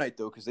to Fortnite,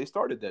 though, because they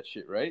started that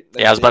shit, right?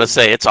 I was about to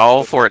say, it's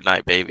all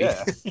Fortnite, baby.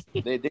 Yeah.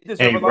 They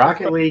hey,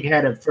 Rocket League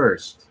had it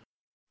first.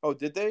 Oh,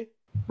 did they?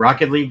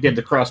 Rocket League did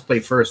the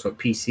crossplay first with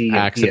PC and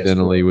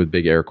accidentally PS4. With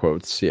big air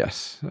quotes,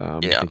 yes. Yeah.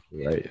 I think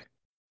you're right.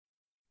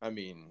 I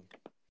mean,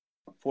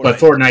 but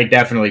Fortnite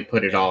definitely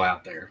put it all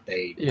out there.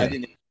 I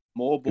think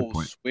mobile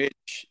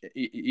Switch,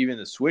 even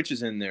the Switch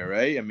is in there,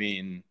 right? I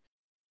mean,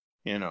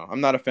 I'm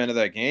not a fan of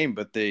that game,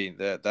 but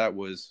that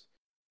was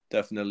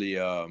definitely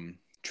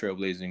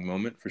trailblazing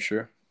moment for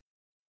sure.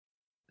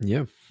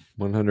 Yeah,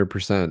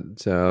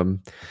 100%.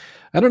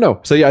 I don't know.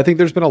 So I think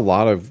there's been a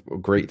lot of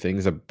great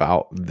things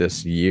about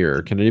this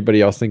year. Can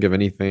anybody else think of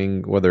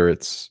anything, whether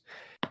it's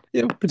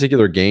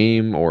particular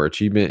game or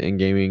achievement in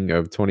gaming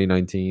of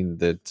 2019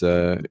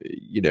 that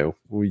you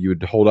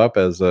would hold up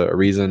as a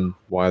reason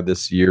why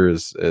this year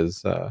is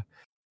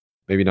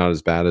maybe not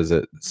as bad as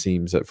it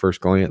seems at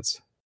first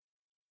glance?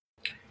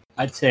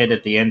 I'd say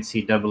that the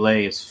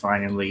NCAA is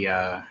finally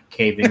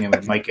caving and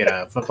we might get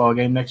a football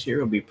game next year.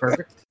 It'll be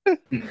perfect.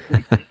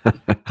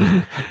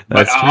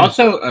 But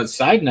also, a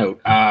side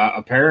note,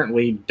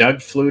 apparently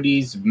Doug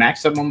Flutie's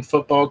Maximum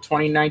Football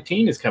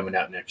 2019 is coming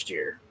out next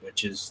year,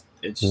 which is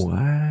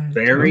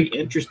very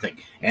interesting.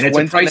 And it's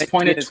a price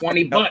point of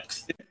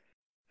 $20.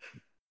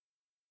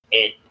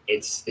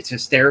 It's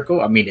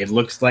hysterical. I mean, it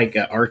looks like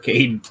an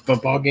arcade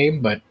football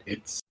game, but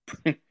it's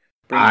bring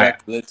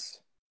back Blitz.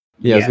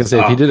 Yeah, I was gonna say,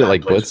 if he did it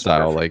like Blitz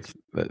style, like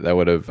that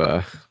would have.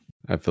 I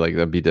feel like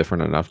that'd be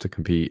different enough to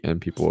compete,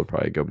 and people would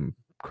probably go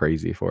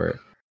crazy for it.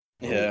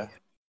 Yeah,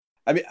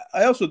 I mean,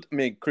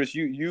 Chris,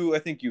 I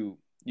think you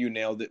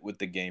nailed it with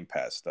the Game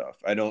Pass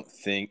stuff. I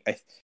think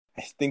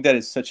that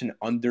is such an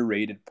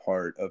underrated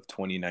part of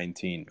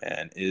 2019,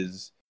 man.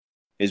 Is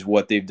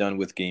what they've done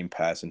with Game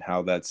Pass and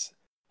how that's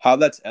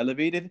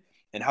elevated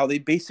and how they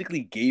basically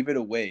gave it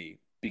away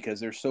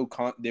because I feel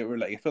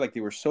like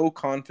they were so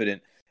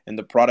confident in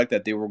the product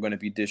that they were going to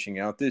be dishing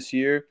out this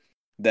year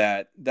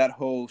that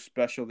whole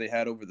special they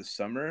had over the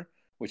summer,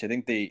 which I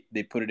think they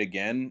put it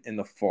again in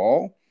the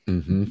fall.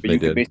 Mm-hmm, but you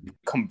could basically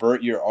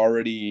convert your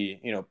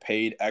already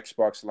paid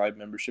Xbox Live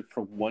membership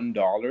for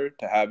 $1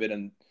 to have it,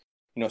 and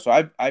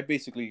so I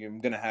basically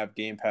am gonna have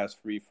Game Pass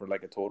free for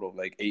like a total of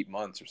like 8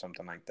 months or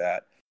something like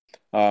that.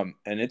 And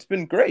it's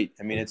been great.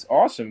 I mean, it's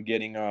awesome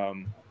getting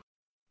all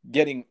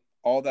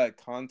that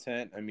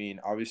content. I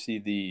mean, obviously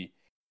the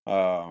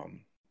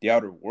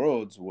Outer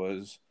Worlds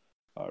was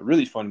a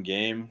really fun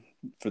game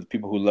for the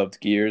people who loved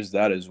Gears.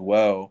 That as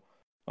well.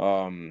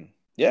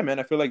 yeah, man,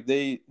 I feel like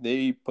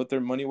they put their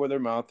money where their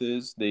mouth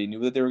is. They knew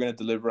that they were going to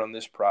deliver on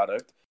this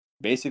product.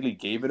 Basically,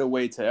 gave it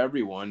away to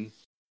everyone,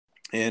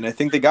 and I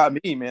think they got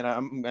me, man.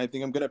 I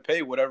think I'm going to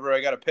pay whatever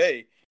I got to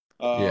pay.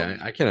 Yeah,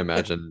 I can't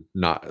imagine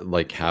not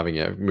like having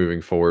it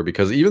moving forward,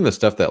 because even the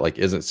stuff that like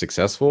isn't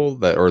successful,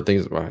 that or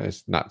things, well,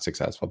 it's not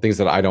successful, things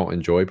that I don't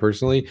enjoy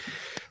personally,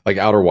 like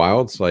Outer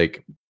Wilds,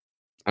 like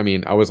I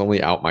mean, I was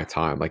only out my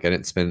time, like I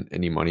didn't spend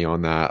any money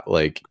on that,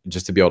 like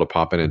just to be able to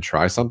pop in and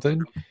try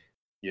something.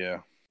 Yeah.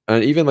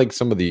 And even like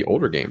some of the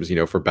older games, you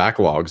know, for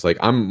backlogs, like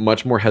I'm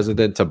much more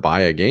hesitant to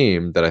buy a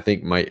game that I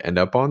think might end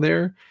up on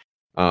there,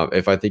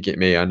 if I think it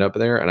may end up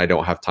there and I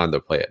don't have time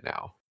to play it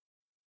now.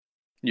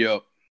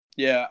 Yep.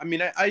 Yeah, I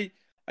mean, I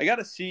got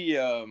to see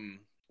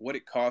what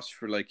it costs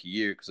for like a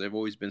year, because I've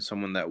always been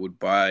someone that would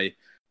buy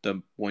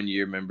the 1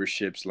 year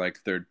memberships like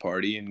third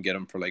party and get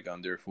them for like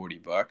under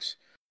 $40.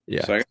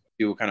 Yeah. So I got to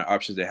see what kind of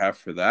options they have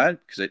for that,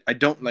 because I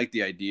don't like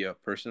the idea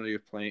personally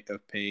of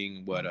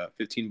paying what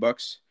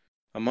 $15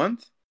 a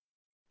month.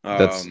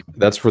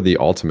 That's for the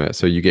ultimate.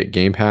 So you get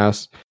Game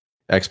Pass,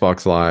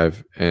 Xbox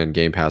Live, and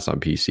Game Pass on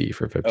PC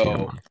for 15 a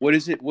month. What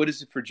is it? What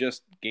is it for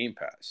just Game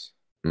Pass?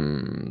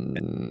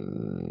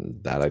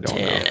 That I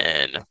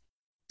don't know.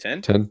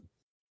 10? 10?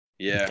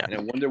 Yeah, and I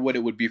wonder what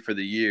it would be for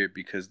the year,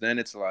 because then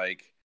it's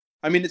like,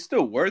 I mean, it's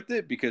still worth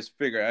it, because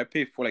figure I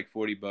pay for like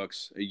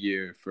 $40 a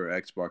year for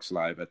Xbox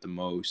Live at the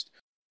most,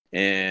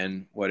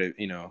 and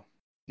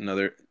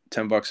another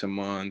 $10 a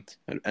month,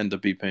 I'd end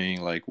up be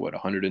paying like what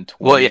 120.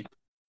 Well, yeah.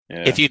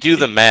 Yeah. If you do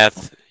the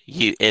math,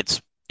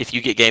 if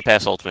you get Game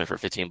Pass Ultimate for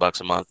 $15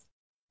 a month,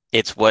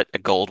 it's what a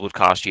gold would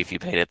cost you if you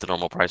paid at the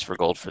normal price for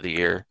gold for the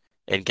year,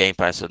 and Game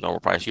Pass at the normal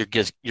price.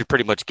 You're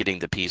pretty much getting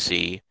the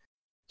PC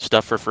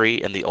stuff for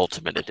free and the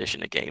Ultimate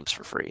edition of games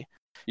for free.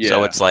 Yeah.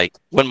 So it's like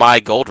when my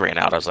gold ran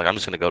out, I was like, I'm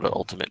just going to go to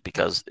Ultimate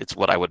because it's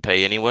what I would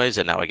pay anyways,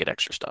 and now I get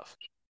extra stuff.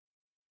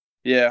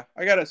 Yeah,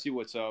 I gotta see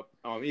what's up.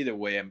 Either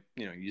way,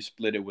 you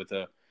split it with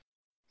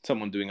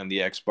someone doing on the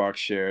Xbox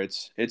share.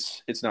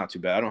 It's not too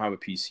bad. I don't have a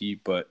PC,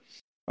 but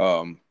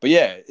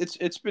yeah,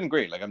 it's been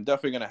great. Like I'm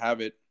definitely gonna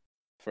have it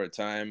for a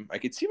time. I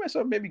could see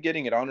myself maybe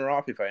getting it on or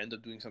off if I end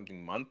up doing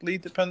something monthly,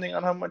 depending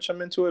on how much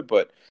I'm into it.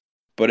 But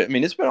I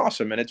mean, it's been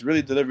awesome, man. It's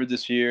really delivered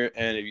this year.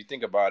 And if you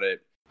think about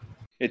it,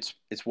 it's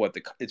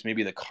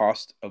maybe the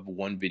cost of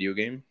one video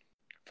game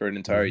for an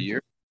entire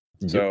year.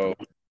 Yep. So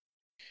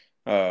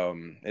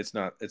it's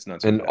not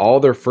so and bad. All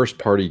their first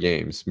party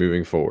games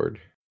moving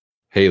forward,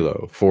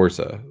 Halo,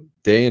 Forza,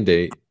 day and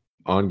date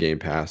on Game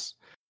Pass,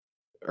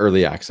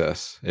 early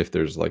access if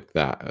there's like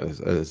that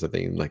as a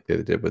thing, like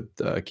they did with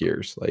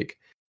Gears, like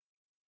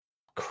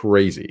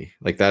crazy,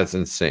 like that's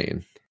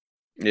insane.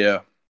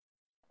 Yeah,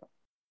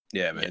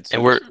 man, it's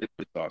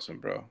awesome,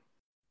 bro.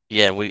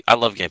 Yeah, I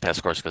love Game Pass,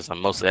 of course, because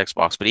I'm mostly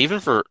Xbox. But even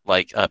for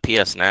like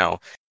PS Now,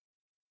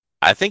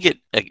 I think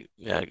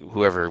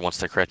whoever wants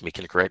to correct me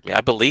can correct me.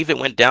 I believe it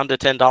went down to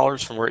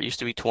 $10 from where it used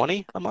to be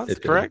 $20 a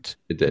month. Correct?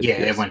 It did. Yeah,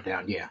 yes. It went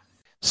down. Yeah.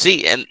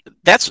 See, and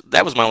that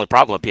was my only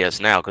problem with PS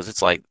Now, because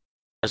it's like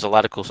there's a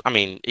lot of cool. I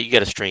mean, you got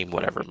to stream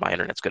whatever. My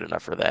internet's good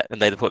enough for that, and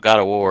they put God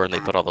of War and they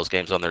put all those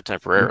games on there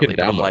temporarily. You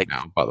can download like,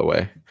 now, by the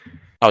way.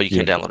 Oh, you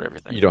can download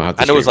everything. You don't have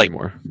to. I know it was like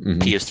anymore.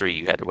 PS3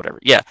 you had to whatever.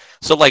 Yeah.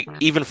 So like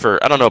even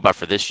I don't know about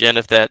for this gen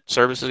if that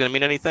service is going to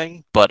mean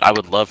anything, but I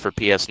would love for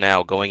PS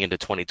Now going into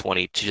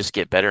 2020 to just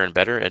get better and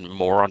better and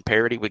more on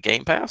parity with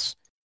Game Pass.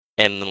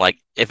 And like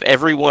if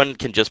everyone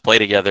can just play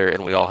together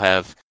and we all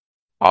have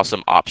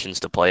awesome options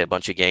to play a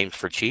bunch of games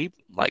for cheap,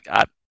 like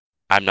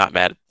I'm not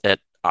mad at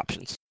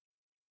options.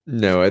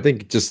 No, I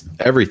think just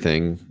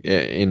everything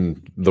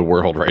in the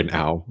world right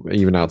now,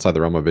 even outside the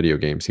realm of video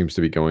games, seems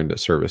to be going to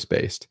service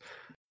based.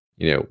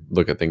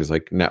 Look at things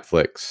like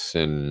Netflix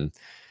and,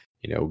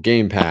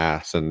 Game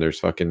Pass, and there's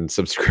fucking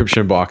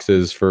subscription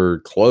boxes for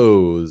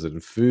clothes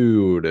and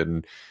food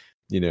and,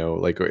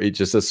 like it's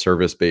just a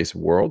service-based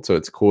world. So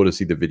it's cool to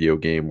see the video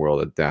game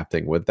world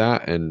adapting with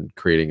that and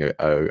creating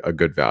a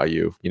good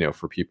value,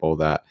 for people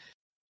that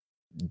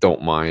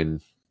don't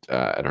mind,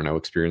 I don't know,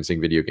 experiencing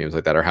video games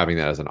like that or having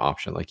that as an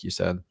option, like you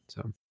said.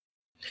 So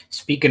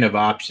speaking of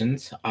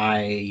options,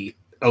 I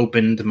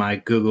opened my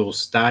Google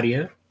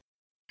Stadia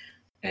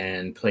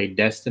and played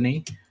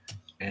Destiny,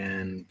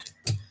 and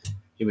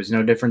it was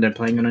no different than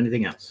playing on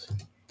anything else.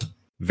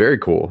 Very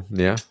cool.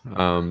 Yeah.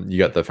 You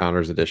got the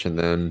Founders Edition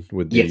then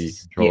with the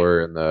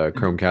controller and the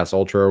Chromecast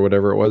Ultra or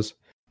whatever it was?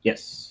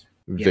 Yes.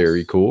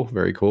 Very cool.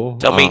 Very cool.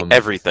 Tell me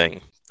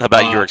everything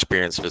about your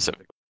experience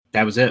specifically.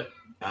 That was it.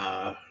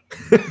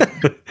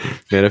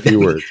 Man, a few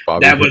words,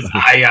 Bobby. That was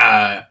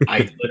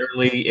I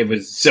literally, it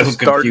was so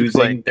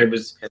confusing. There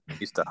was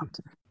he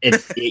stopped.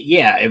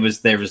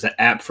 There was an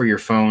app for your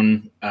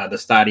phone, the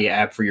Stadia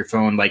app for your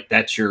phone, like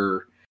that's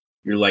your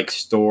like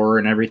store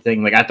and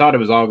everything. Like I thought it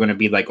was all going to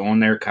be like on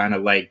there, kind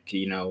of like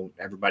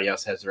everybody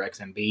else has their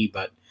XMB,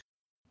 but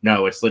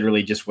no, it's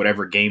literally just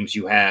whatever games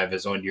you have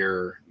is on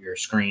your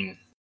screen,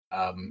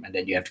 and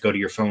then you have to go to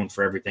your phone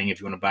for everything if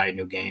you want to buy a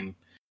new game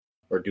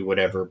or do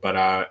whatever. But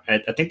I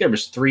think there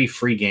was 3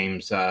 free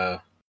games.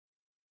 What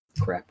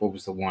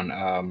was the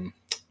one?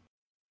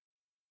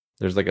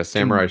 There's like a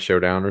Samurai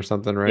Showdown or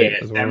something, right?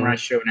 Yeah, Samurai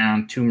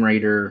Showdown, Tomb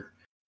Raider,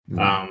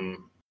 Mhm.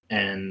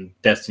 and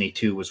Destiny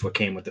 2 was what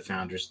came with the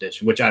Founders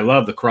Edition, which I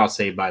love the cross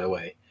save, by the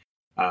way,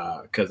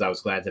 because I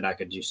was glad that I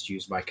could just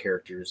use my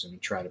characters and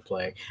try to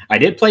play. I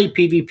did play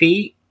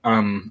PvP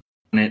on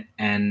it,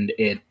 and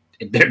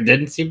there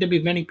didn't seem to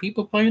be many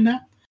people playing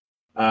that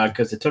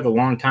because it took a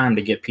long time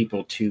to get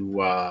people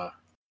to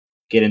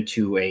get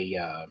into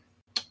a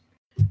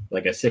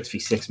like a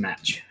 6v6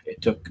 match.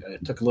 It took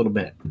a little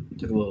bit. It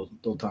took a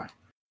little time.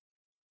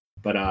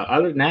 But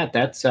other than that,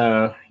 that's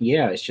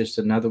it's just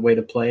another way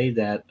to play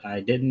that I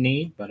didn't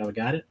need, but I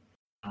got it.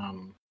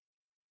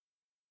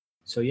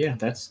 So yeah,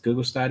 that's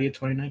Google Stadia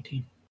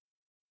 2019.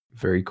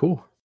 Very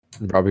cool.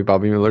 Robbie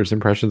Bobby Miller's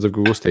impressions of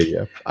Google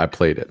Stadia. I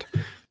played it.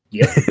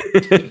 Yep.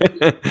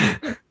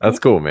 That's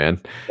cool,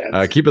 man.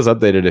 Keep us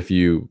updated if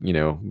you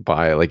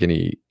buy like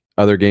any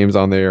other games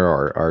on there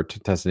or to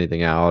test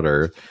anything out,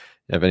 or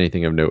if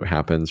anything of note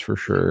happens, for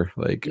sure.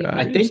 Like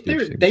I think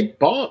they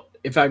bought,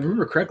 if I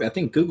remember correctly, I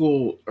think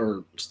Google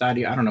or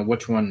Stadia, I don't know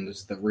which one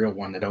is the real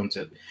one that owns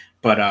it,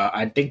 but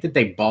I think that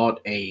they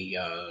bought a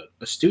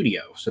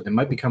studio, so they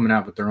might be coming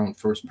out with their own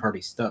first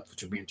party stuff,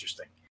 which would be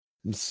interesting.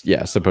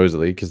 Yeah,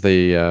 supposedly, because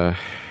they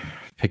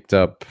picked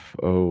up,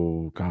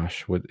 oh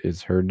gosh, what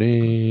is her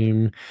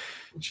name?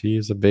 She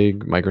is a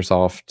big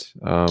Microsoft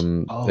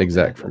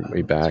exec from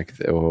way back.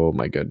 Oh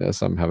my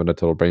goodness, I'm having a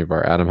total brain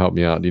fart. Adam, help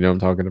me out. Do you know what I'm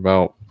talking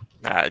about?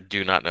 I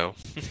do not know.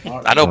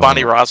 I know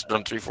Bonnie Ross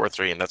from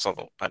 343, and that's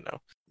all I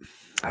know.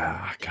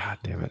 Ah, god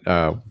damn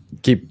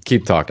it.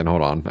 Keep talking.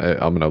 Hold on.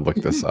 I'm gonna look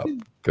this up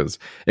because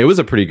it was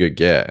a pretty good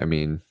get. I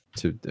mean,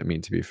 to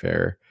be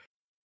fair.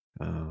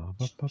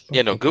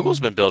 Yeah, no, Google's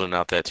been building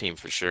out that team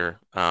for sure.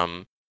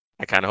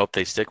 I kind of hope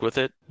they stick with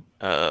it.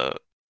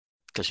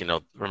 Because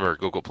remember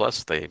Google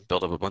Plus, they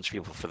built up a bunch of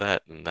people for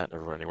that, and that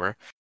never went anywhere.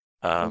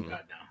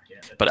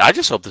 But I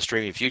just hope the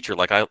streaming future,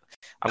 like I'm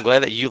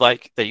glad that you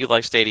like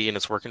Stadia and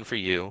it's working for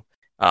you.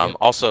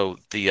 Also,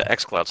 the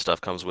xCloud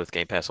stuff comes with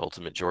Game Pass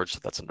Ultimate, George, so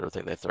that's another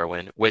thing they throw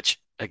in, which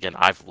again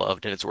I've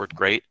loved and it's worked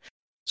great.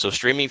 So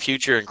streaming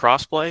future and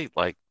crossplay,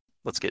 like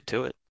let's get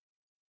to it.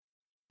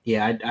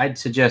 Yeah, I'd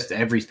suggest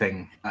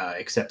everything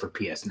except for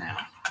PS Now.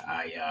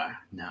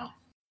 No,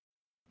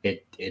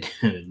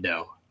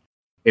 no,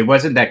 it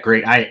wasn't that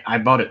great. I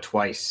bought it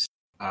twice.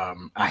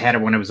 I had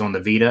it when it was on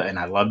the Vita, and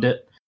I loved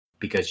it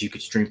because you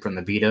could stream from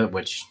the Vita,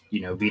 which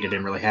Vita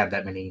didn't really have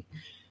that many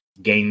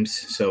games.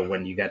 So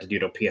when you got to do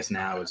it on PS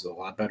Now, it was a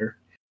lot better.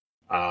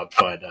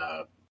 But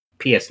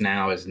PS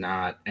Now is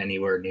not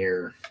anywhere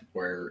near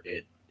where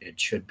it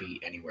should be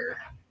anywhere.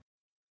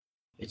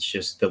 It's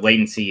just the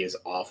latency is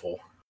awful,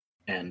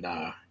 and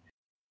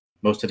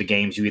most of the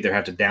games you either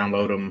have to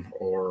download them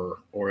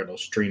or it'll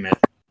stream it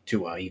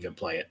to even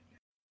play it.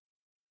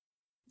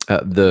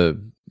 The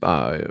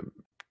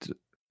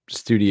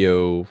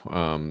studio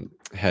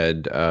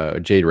head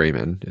Jade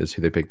Raymond is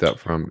who they picked up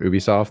from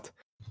Ubisoft.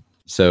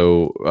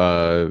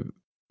 So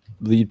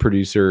lead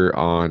producer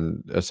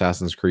on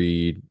Assassin's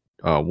Creed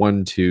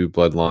 1, 2,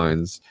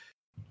 Bloodlines,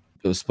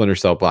 Splinter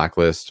Cell,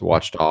 Blacklist,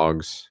 Watch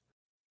Dogs,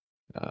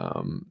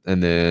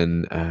 and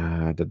then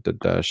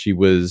she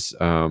was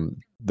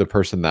the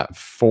person that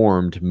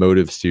formed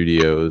Motive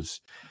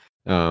Studios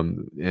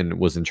and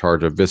was in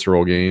charge of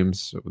Visceral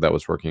Games, that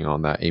was working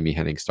on that Amy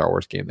Hennig Star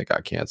Wars game that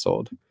got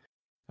canceled.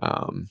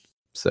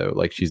 So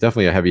like she's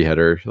definitely a heavy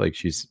hitter. Like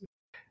she's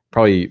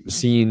probably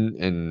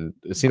seen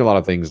a lot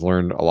of things,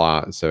 learned a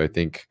lot. So I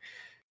think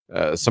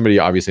somebody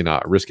obviously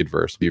not risk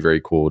adverse, be very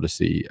cool to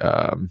see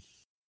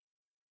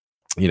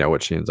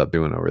what she ends up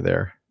doing over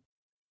there.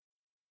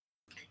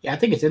 Yeah, I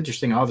think it's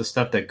interesting all the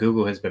stuff that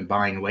Google has been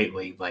buying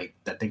lately. Like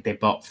I think they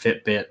bought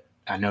Fitbit.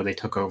 I know they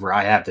took over.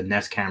 I have the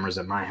Nest cameras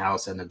at my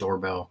house and the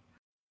doorbell.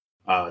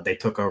 They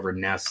took over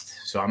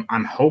Nest, so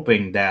I'm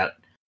hoping that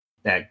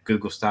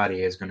Google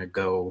Stadia is going to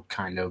go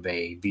kind of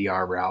a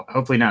VR route.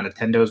 Hopefully not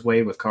Nintendo's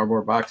way with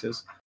cardboard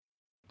boxes,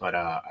 but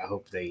I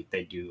hope they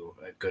do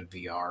a good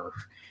VR.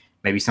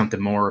 Maybe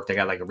something more if they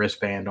got like a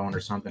wristband on or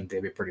something.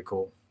 They'd be pretty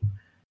cool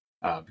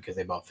because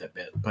they bought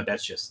Fitbit. But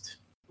that's just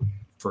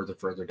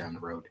further down the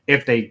road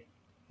if they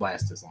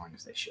last as long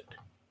as they should.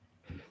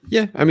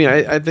 Yeah, I mean,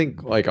 I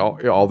think like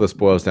all this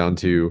boils down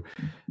to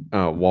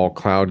while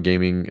cloud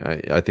gaming,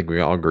 I think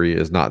we all agree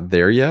is not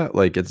there yet.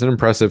 Like it's an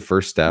impressive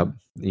first step.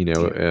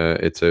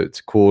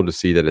 It's cool to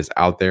see that it's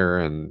out there,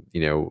 and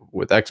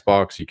with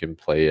Xbox you can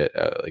play it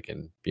like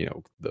in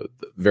the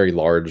very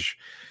large,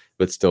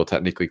 but still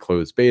technically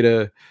closed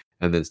beta,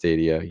 and then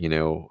Stadia,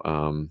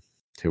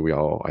 who we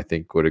all I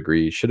think would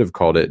agree should have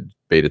called it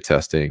beta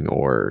testing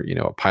or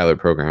a pilot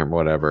program or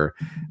whatever,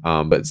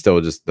 but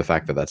still just the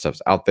fact that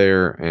stuff's out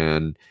there,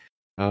 and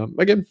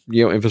again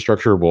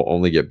infrastructure will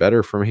only get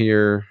better from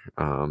here.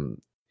 I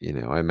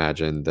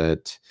imagine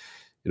that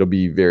it'll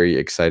be very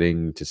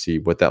exciting to see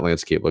what that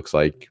landscape looks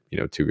like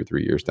 2 or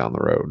 3 years down the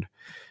road,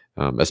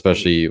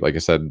 especially like I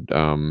said,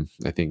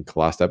 I think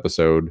last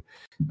episode,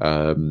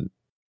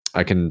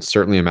 I can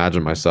certainly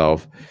imagine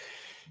myself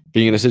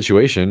being in a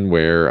situation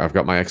where I've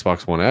got my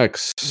Xbox One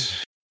X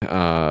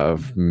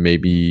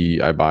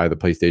maybe I buy the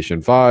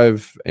PlayStation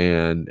 5,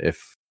 and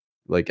if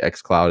like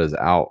xCloud is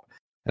out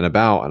and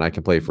about and I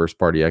can play first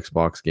party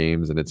Xbox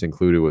games and it's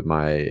included with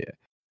my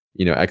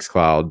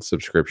xCloud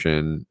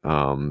subscription,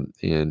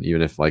 and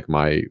even if like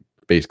my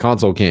base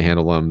console can't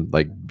handle them,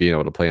 like being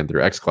able to play them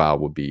through xCloud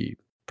would be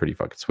pretty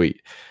fucking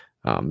sweet.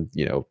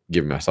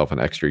 Giving myself an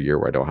extra year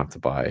where I don't have to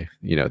buy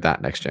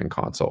that next gen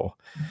console.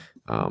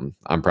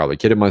 I'm probably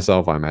kidding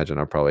myself. I imagine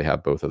I'll probably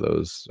have both of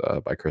those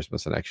by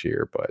Christmas of next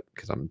year, but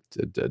because I'm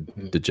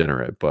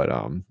degenerate. But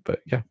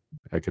yeah,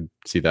 I could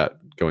see that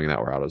going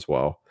that route as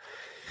well.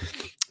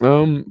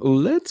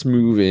 Let's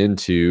move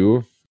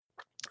into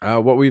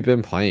what we've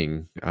been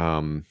playing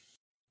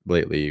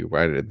lately.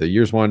 Right, the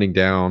year's winding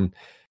down.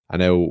 I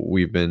know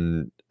we've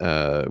been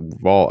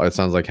it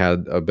sounds like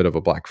had a bit of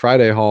a Black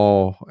Friday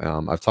haul.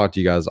 I've talked to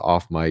you guys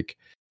off mic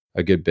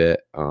a good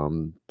bit,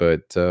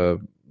 but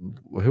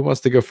who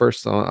wants to go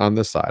first on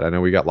this side? I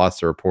know we got lots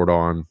to report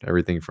on,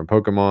 everything from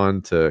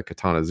Pokemon to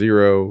Katana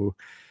Zero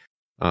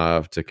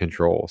to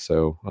Control.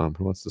 So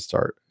who wants to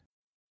start?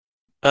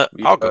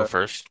 I'll go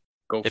first,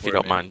 if you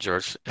don't man. mind,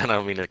 George. And I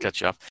don't mean to cut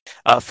you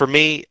off. For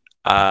me,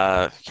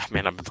 man,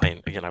 I've been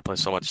playing again. I play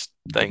so much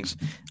things.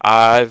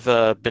 I've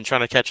been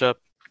trying to catch up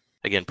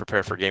again,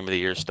 prepare for Game of the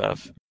Year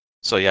stuff.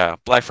 So yeah,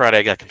 Black Friday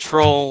I got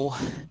Control.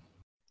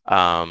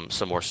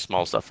 Some more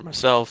small stuff for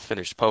myself.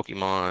 Finished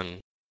Pokemon.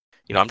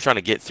 I'm trying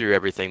to get through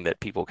everything that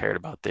people cared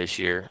about this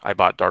year. I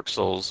bought Dark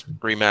Souls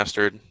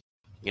Remastered.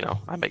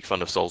 I make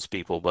fun of Souls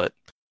people, but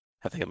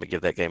I think I'm gonna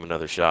give that game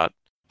another shot.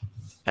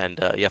 And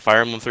yeah,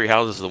 Fire Emblem Three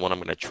Houses is the one I'm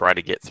gonna try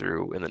to get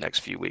through in the next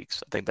few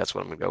weeks. I think that's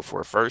what I'm gonna go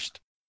for first,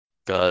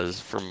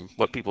 because from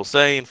what people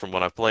say and from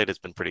what I've played, it's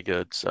been pretty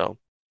good. So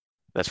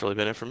that's really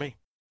been it for me.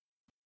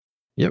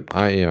 Yep,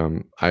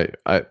 I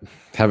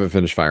haven't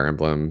finished Fire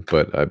Emblem,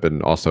 but I've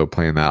been also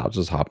playing that. I'll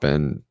just hop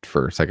in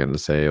for a second to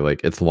say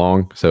like it's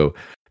long, so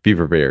be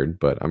prepared.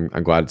 But I'm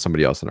glad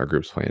somebody else in our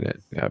group's playing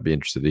it. Yeah, I'd be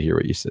interested to hear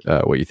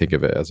what you think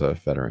of it as a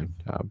veteran.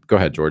 Go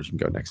ahead, George, you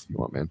can go next if you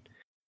want, man.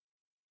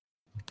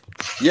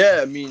 Yeah,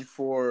 I mean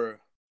for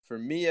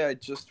me, I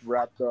just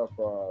wrapped up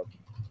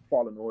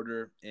Fallen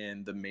Order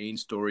and the main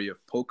story of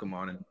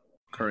Pokemon, and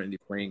currently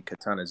playing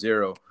Katana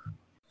Zero.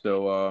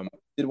 So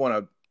did want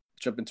to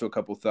jump into a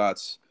couple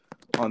thoughts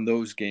on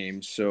those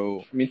games.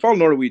 So I mean,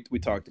 Fallen Order we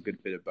talked a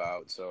good bit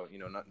about. So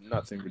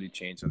nothing really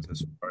changed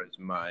as far as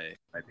my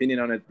opinion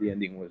on it. The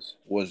ending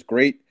was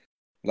great,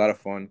 a lot of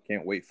fun.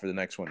 Can't wait for the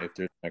next one if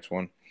there's a next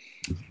one.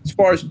 As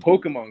far as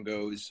Pokemon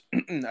goes,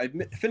 I've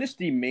finished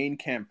the main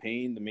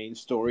campaign, the main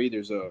story.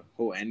 There's a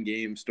whole end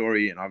game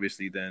story, and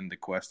obviously then the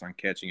quest on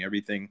catching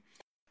everything.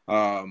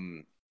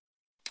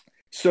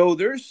 So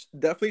there's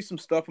definitely some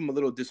stuff I'm a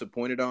little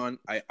disappointed on.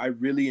 I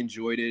really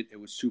enjoyed it. It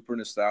was super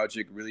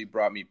nostalgic, really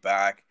brought me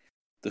back.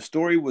 The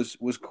story was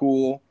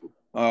cool.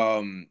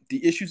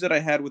 The issues that I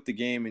had with the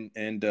game,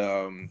 and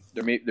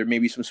there may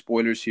be some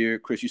spoilers here.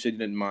 Chris, you said you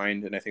didn't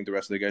mind, and I think the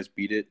rest of the guys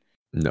beat it.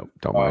 No,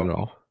 don't mind at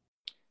all.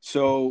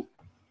 So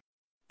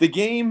the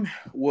game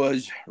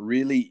was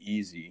really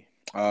easy.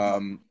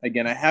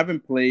 Again, I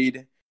haven't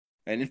played,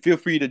 and feel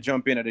free to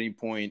jump in at any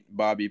point,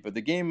 Bobby. But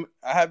the game,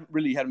 I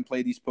haven't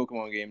played these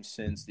Pokemon games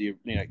since the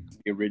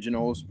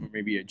originals,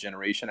 maybe a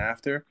generation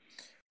after.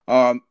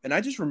 And I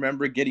just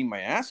remember getting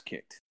my ass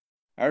kicked.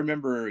 I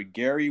remember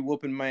Gary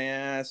whooping my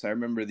ass. I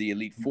remember the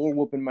Elite Four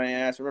whooping my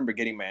ass. I remember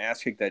getting my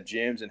ass kicked at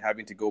gyms and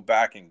having to go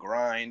back and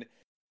grind.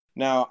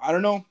 Now, I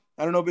don't know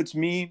if it's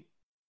me.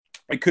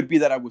 It could be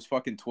that I was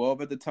fucking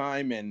 12 at the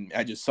time and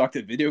I just sucked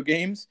at video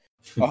games.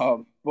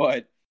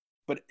 But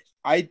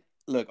I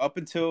look, up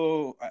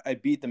until I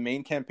beat the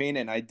main campaign,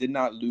 and I did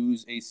not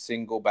lose a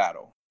single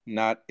battle.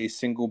 Not a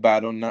single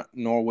battle,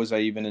 nor was I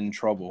even in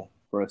trouble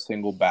for a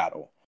single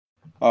battle.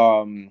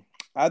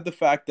 Add the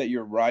fact that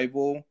your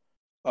rival,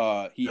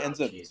 he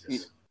ends up,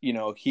 he's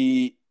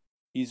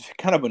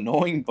kind of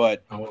annoying,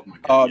 but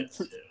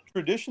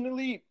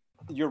traditionally,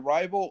 your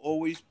rival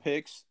always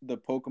picks the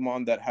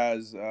Pokemon that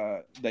has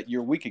that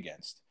you're weak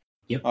against.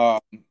 Yep.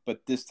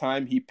 But this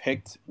time he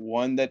picked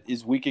one that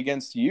is weak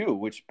against you,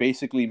 which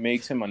basically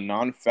makes him a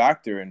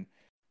non-factor and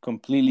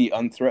completely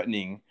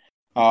unthreatening.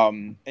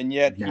 And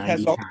yet he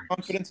has all the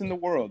confidence in the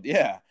world.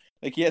 Yeah,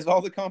 like he has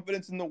all the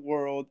confidence in the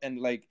world, and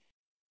like,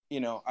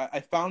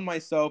 I found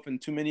myself in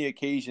too many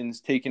occasions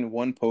taking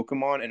one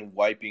Pokemon and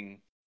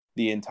wiping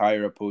the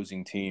entire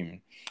opposing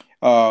team.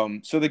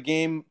 So the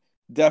game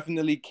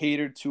definitely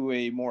catered to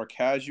a more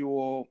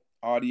casual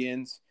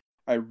audience.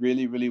 I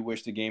really, really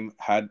wish the game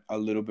had a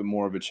little bit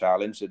more of a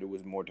challenge, that it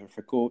was more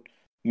difficult.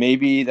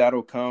 Maybe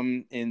that'll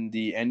come in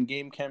the end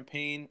game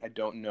campaign. I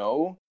don't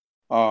know.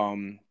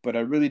 But I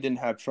really didn't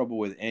have trouble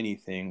with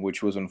anything,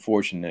 which was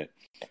unfortunate.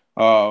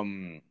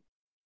 It's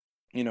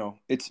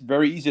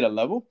very easy to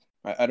level.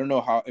 I don't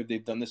know if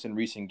they've done this in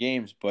recent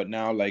games, but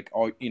now like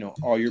all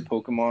your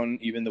Pokemon,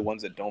 even the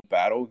ones that don't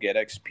battle, get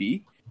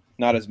XP.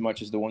 Not as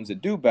much as the ones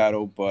that do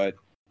battle, but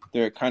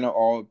they're kind of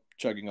all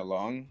chugging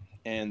along.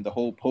 And the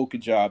whole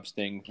Pokejobs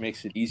thing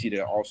makes it easy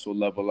to also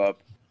level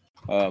up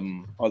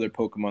other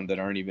Pokemon that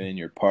aren't even in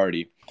your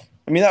party.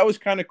 I mean, that was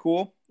kind of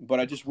cool, but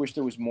I just wish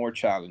there was more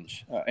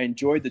challenge. I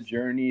enjoyed the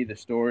journey, the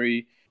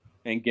story,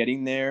 and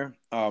getting there.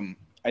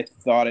 I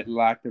thought it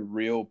lacked a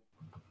real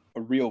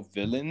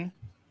villain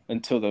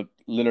until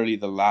literally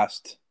the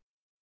last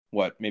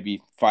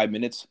maybe 5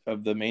 minutes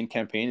of the main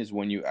campaign is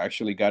when you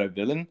actually got a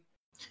villain.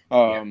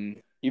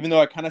 Even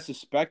though I kind of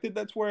suspected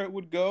that's where it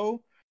would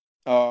go.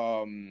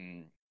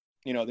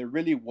 There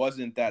really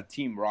wasn't that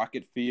Team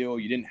Rocket feel.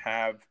 You didn't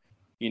have,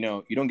 you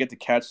don't get to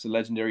catch the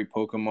legendary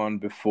Pokemon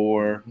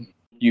before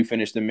you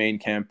finish the main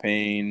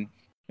campaign.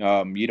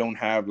 You don't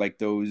have like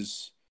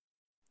those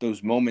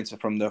moments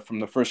from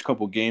the first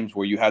couple games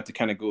where you had to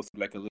kind of go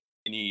through like a little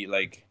mini,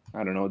 like,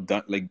 I don't know,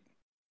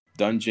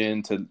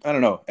 dungeon to, I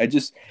don't know.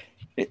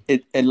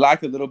 It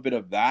lacked a little bit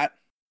of that.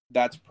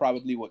 That's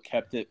probably what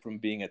kept it from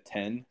being a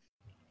 10,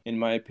 in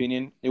my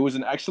opinion. It was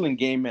an excellent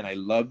game, and I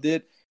loved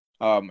it.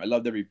 I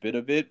loved every bit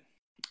of it.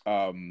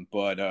 It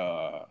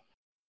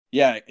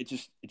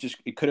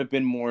could have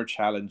been more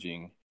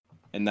challenging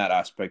in that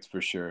aspect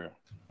for sure.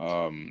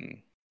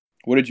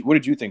 What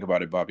did you think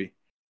about it, Bobby?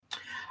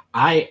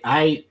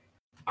 I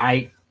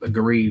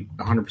agree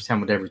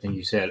 100% with everything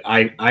you said.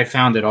 I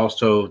found it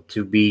also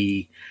to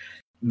be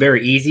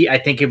very easy. I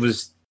think it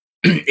was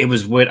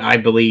what I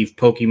believe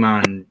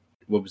Pokemon,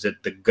 what was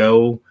it, the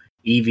Go,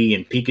 Eevee,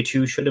 and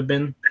Pikachu should have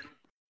been.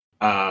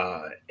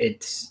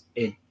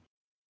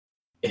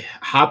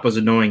 Hop was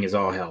annoying as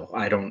all hell.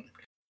 I didn't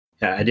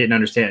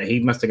understand it. He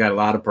must have got a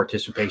lot of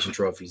participation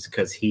trophies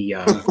because he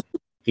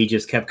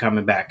just kept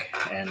coming back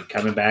and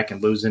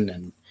losing,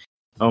 and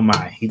oh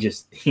my, he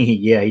just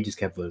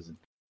kept losing.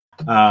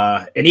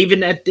 And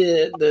even at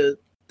the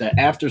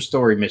after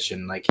story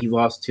mission, like he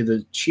lost to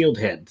the Shield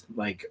Head,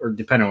 like, or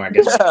depending on, I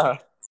guess. Yeah.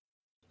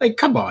 Like,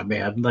 come on,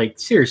 man! Like,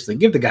 seriously,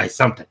 give the guy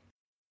something.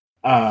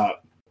 I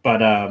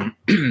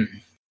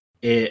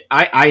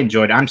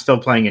enjoyed it. I'm still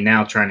playing it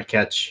now, trying to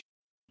catch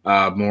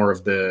more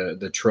of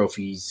the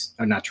trophies,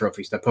 not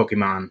trophies, the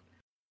Pokemon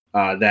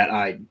that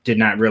I did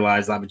not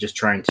realize I was just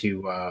trying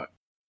to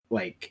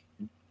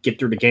get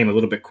through the game a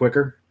little bit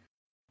quicker.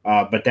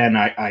 But then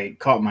I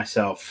caught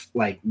myself,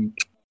 like,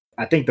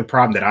 I think the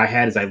problem that I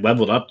had is I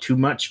leveled up too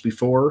much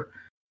before,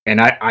 and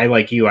I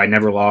like you, I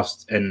never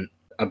lost in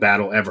a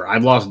battle ever.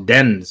 I've lost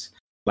dens,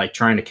 like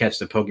trying to catch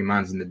the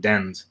Pokemons in the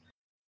dens.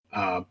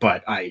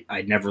 But I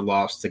never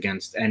lost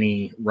against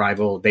any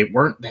rival. They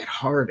weren't that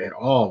hard at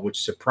all,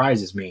 which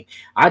surprises me.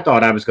 I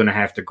thought I was going to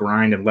have to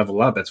grind and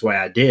level up. That's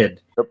why I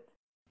did. Yep.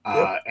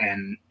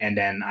 And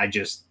then I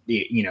just,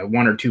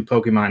 one or two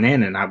Pokemon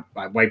in, and I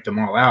wiped them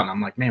all out. And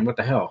I'm like, man, what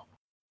the hell?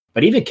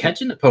 But even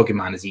catching the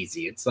Pokemon is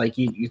easy. It's like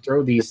you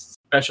throw these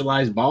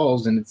specialized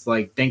balls, and it's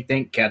like,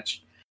 think,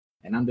 catch.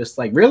 And I'm just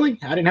like, really?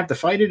 I didn't have to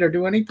fight it or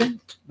do anything?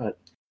 But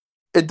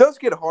it does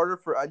get harder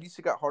at least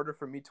it got harder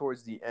for me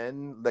towards the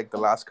end, like the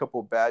last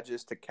couple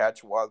badges to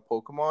catch wild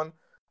Pokemon.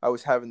 I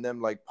was having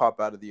them like pop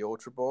out of the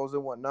Ultra Balls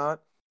and whatnot.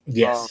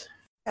 Yes.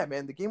 Yeah,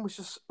 man, the game was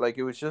just like,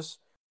 it was just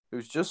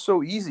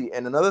so easy.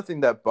 And another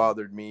thing that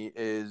bothered me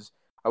is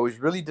I was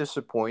really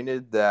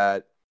disappointed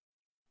that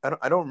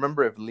I don't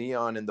remember if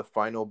Leon in the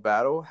final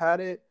battle had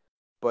it,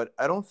 but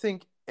I don't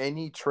think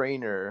any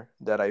trainer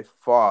that I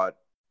fought,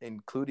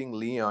 including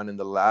Leon in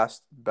the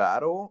last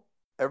battle,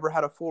 ever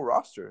had a full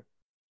roster.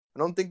 I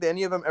don't think that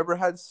any of them ever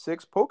had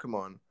 6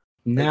 Pokemon.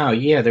 No,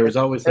 there was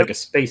always like a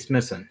space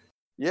missing.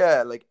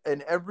 Yeah, like,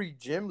 and every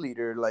gym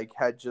leader like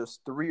had just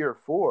 3 or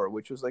 4,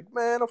 which was like,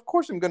 man, of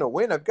course I'm gonna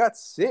win. I've got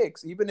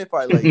 6, even if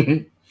I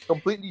like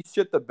completely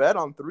shit the bed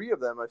on 3 of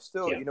them. I'm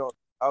still,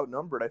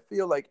 outnumbered. I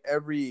feel like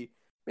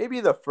maybe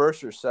the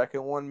first or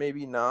second one,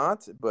 maybe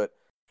not, but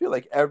I feel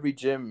like every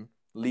gym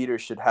leader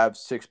should have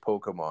 6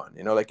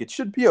 Pokemon. Like, it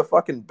should be a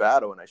fucking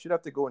battle, and I should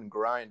have to go and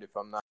grind if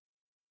I'm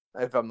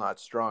not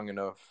strong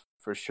enough.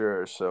 For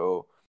sure.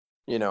 So,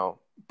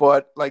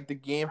 but like the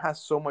game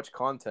has so much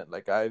content.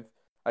 Like I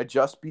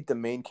just beat the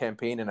main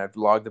campaign, and I've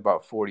logged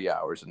about 40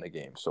 hours in the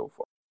game so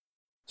far.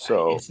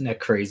 So isn't that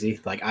crazy?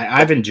 Like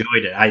I've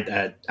enjoyed it. I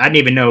didn't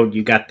even know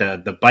you got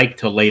the bike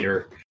till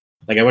later.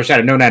 Like, I wish I'd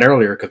have known that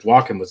earlier, because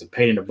walking was a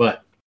pain in the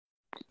butt.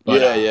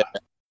 But, yeah.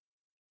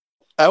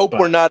 I hope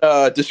we're not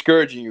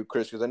discouraging you,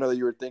 Chris, because I know that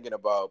you were thinking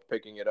about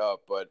picking it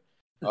up, but.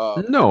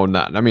 No,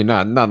 not in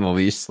the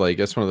least. Like,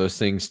 it's one of those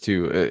things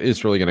too.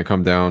 It's really going to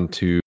come down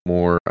to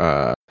more,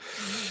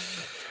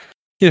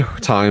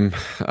 time.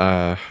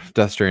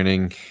 Death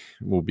Stranding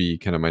will be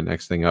kind of my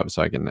next thing up,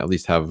 so I can at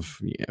least have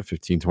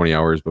 15, 20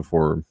 hours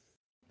before.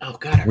 Oh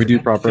God, we do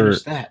proper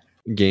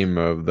game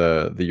of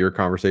the year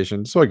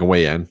conversation, so I can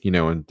weigh in,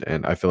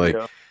 and I feel like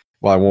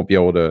while I won't be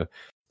able to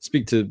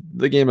speak to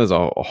the game as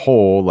a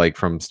whole, like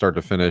from start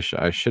to finish,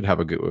 I should have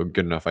a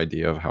good enough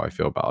idea of how I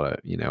feel about it,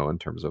 in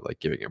terms of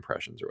like giving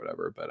impressions or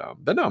whatever.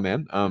 But no,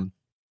 man,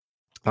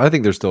 I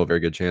think there's still a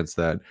very good chance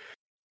that,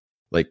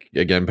 like,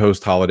 again,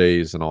 post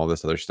holidays and all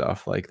this other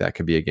stuff, like that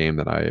could be a game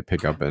that I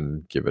pick up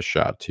and give a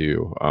shot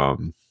to,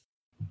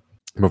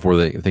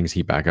 before things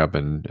heat back up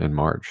in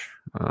March.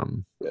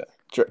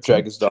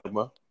 Dragon's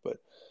Dogma, but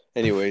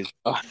Anyways,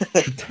 but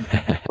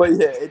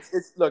yeah,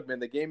 it's look, man.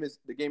 The game is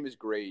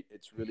great.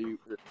 It's really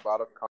there's a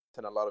lot of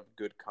content, a lot of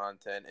good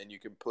content, and you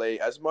can play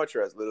as much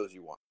or as little as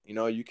you want.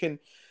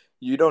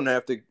 You don't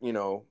have to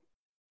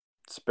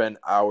spend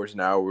hours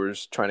and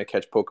hours trying to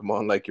catch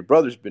Pokemon like your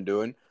brother's been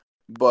doing,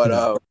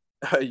 but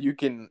you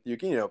can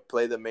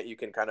play them. You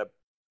can kind of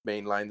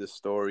mainline the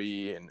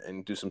story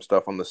and do some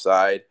stuff on the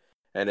side,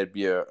 and it'd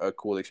be a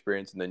cool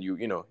experience. And then you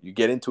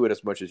get into it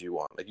as much as you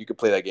want. Like you could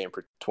play that game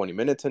for 20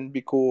 minutes and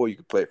be cool. You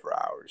could play it for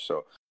hours.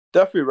 So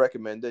definitely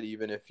recommend it,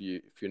 even if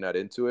you're not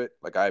into it.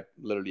 Like I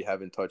literally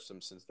haven't touched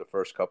them since the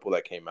first couple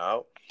that came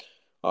out.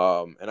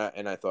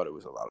 And I thought it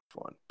was a lot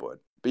of fun. But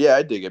yeah,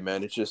 I dig it,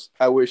 man. It's just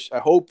I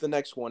hope the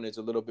next one is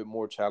a little bit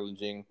more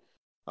challenging.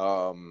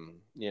 I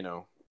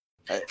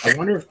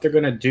wonder if they're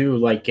gonna do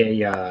like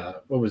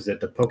a what was it,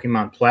 the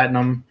Pokemon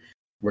Platinum,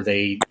 where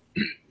they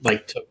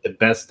like took the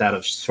best out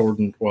of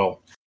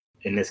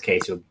in this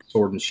case it was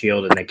Sword and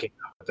Shield, and they came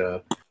out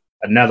with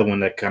another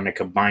one that kind of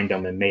combined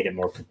them and made it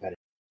more competitive,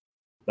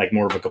 like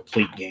more of a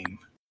complete game.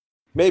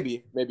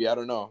 Maybe I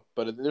don't know,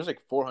 but there's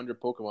like 400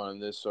 Pokemon in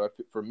this, so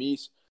for me,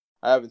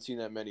 I haven't seen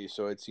that many,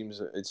 so it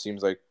seems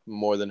like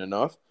more than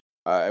enough.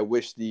 I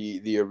wish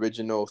the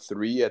original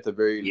 3 at the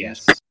very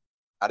least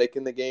static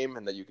in the game,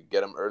 and that you could get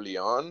them early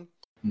on.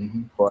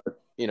 Mm-hmm. But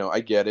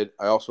I get it.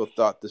 I also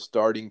thought the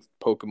starting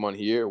Pokemon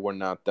here were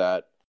not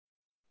that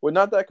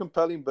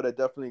compelling, but I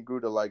definitely grew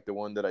to like the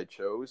one that I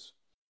chose.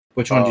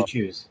 Which one did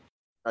you choose?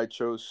 I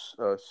chose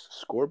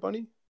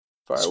Scorbunny.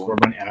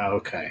 Scorbunny. Oh,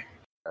 okay.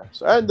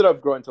 So I ended up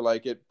growing to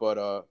like it,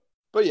 but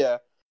yeah.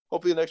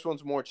 Hopefully the next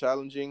one's more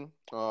challenging,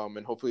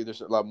 and hopefully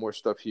there's a lot more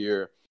stuff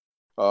here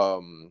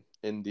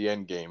in the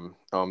end game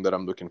that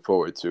I'm looking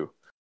forward to.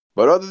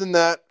 But other than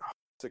that,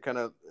 to kind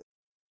of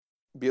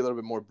be a little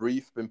bit more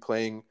brief, been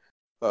playing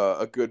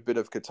a good bit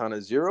of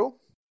Katana Zero.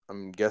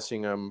 I'm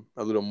guessing I'm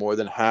a little more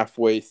than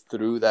halfway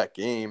through that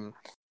game,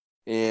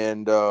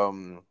 and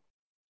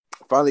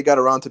finally got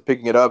around to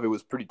picking it up. It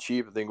was pretty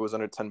cheap. I think it was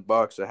under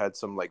 $10. I had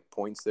some like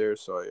points there,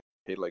 so I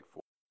paid like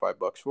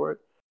 $4-5 for it.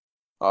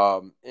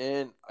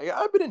 And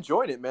I've been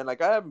enjoying it, man.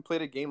 Like I haven't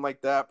played a game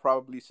like that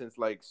probably since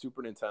like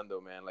Super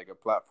Nintendo, man. Like a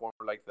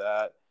platformer like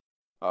that.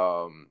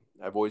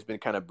 I've always been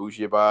kind of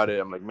bougie about it.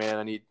 I'm like, man,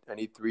 I need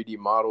 3D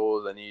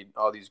models. I need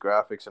all these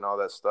graphics and all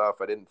that stuff.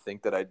 I didn't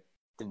think that I'd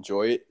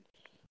enjoy it.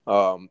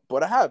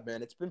 But I have,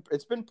 man.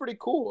 It's been pretty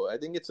cool. I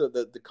think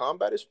the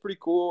combat is pretty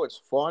cool.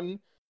 It's fun.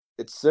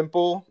 It's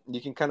simple.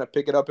 You can kind of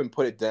pick it up and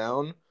put it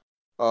down.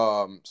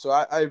 So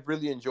I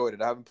really enjoyed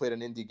it. I haven't played an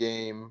indie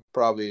game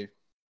probably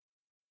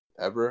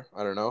ever.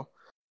 I don't know.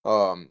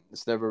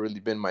 It's never really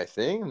been my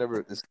thing.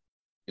 It's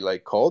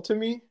like called to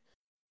me.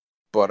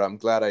 But I'm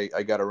glad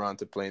I got around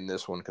to playing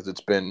this one because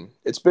it's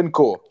been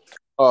cool.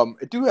 I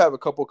do have a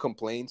couple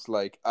complaints.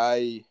 Like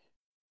I'm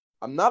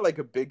not like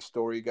a big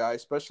story guy,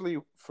 especially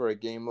for a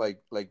game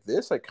like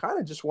this. I kind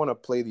of just want to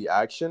play the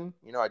action.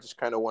 I just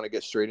kind of want to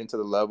get straight into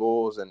the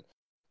levels and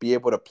be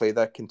able to play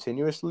that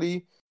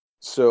continuously.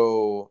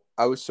 So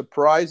I was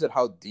surprised at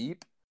how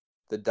deep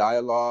the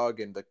dialogue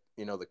and the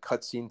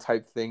cutscene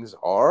type things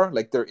are.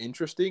 Like they're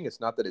interesting. It's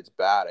not that it's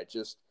bad. I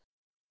just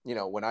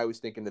when I was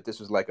thinking that this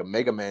was like a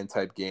Mega Man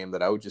type game,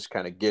 that I would just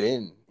kind of get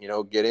in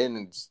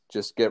and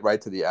just get right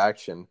to the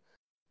action.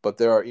 But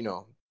there are,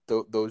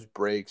 those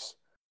breaks.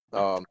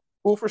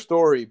 Cool for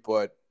story,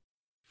 but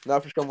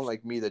not for someone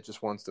like me that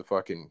just wants to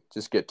fucking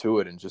just get to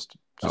it and just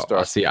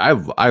start. See, I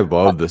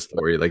love the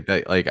story like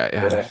that. Like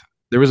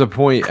there was a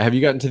point. Have you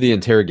gotten to the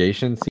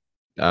interrogation scene?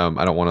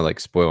 I don't want to like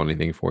spoil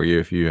anything for you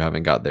if you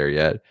haven't got there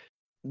yet.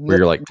 Where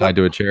you're like tied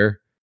to a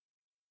chair.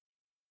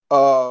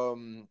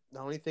 The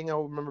only thing I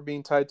remember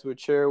being tied to a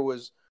chair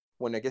was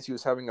when I guess he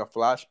was having a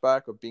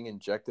flashback of being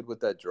injected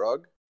with that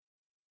drug.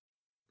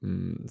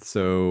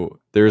 So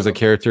there's a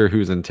character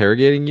who's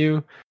interrogating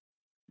you,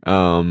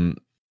 and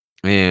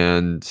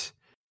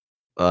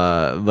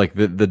like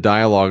the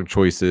dialogue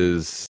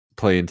choices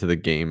play into the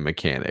game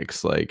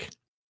mechanics, like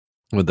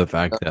with the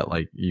fact that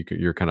like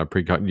you're kind of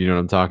you know what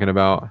I'm talking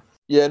about?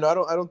 Yeah,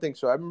 no, I don't think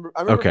so. I remember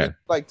being,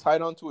 like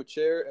tied onto a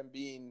chair and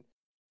being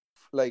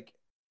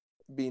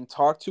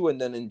talked to and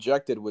then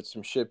injected with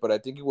some shit, but I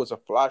think it was a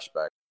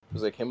flashback. It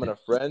was like him and a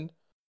friend.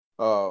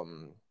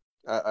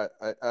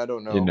 I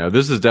don't know.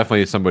 This is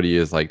definitely somebody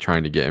is like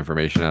trying to get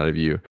information out of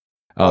you.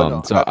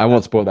 So I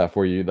won't spoil that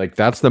for you. Like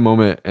that's the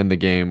moment in the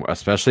game,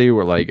 especially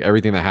where like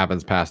everything that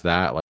happens past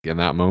that, like in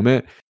that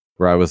moment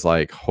where I was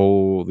like,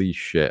 holy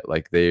shit.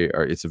 Like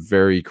it's a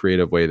very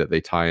creative way that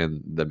they tie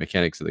in the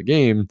mechanics of the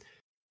game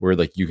where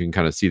like you can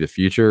kind of see the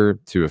future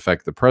to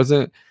affect the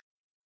present.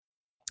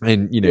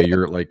 And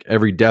you're like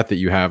every death that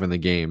you have in the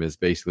game is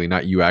basically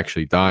not you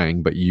actually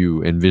dying, but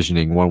you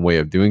envisioning one way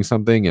of doing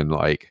something and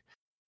like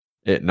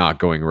it not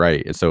going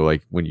right. And so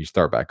like when you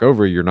start back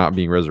over, you're not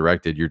being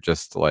resurrected. You're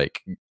just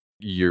like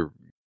you're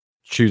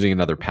choosing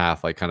another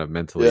path, like kind of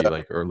mentally,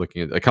 like, or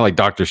looking at kind of like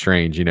Doctor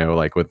Strange, you know,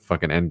 like with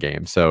fucking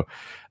Endgame. So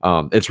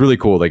it's really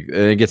cool. Like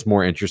it gets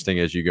more interesting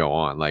as you go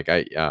on. Like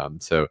I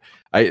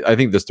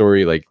think the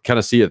story, like kind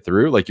of see it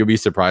through, like you'll be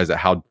surprised at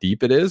how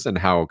deep it is and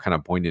how kind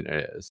of poignant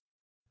it is.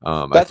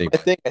 That's what I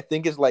think. I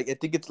think it's like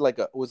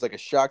it was like a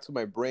shock to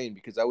my brain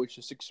because I was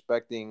just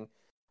expecting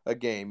a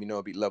game,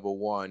 it'd be level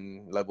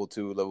 1, level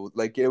 2,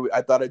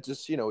 I thought it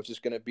just, it's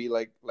just gonna be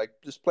like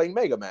just playing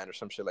Mega Man or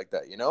some shit like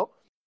that,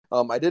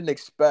 I didn't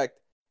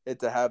expect it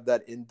to have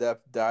that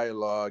in-depth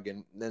dialogue,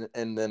 and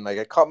then like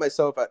I caught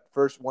myself at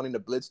first wanting to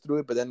blitz through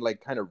it, but then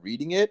like kind of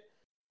reading it,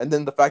 and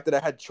then the fact that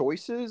I had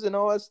choices and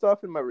all that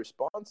stuff in my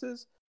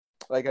responses,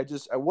 like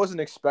I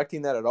wasn't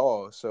expecting that at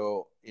all.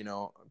 So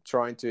I'm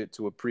trying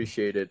to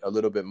appreciate it a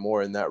little bit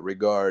more in that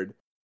regard,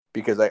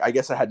 because I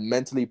guess I had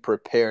mentally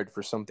prepared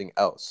for something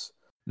else.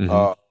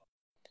 So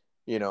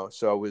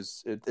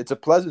it's a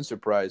pleasant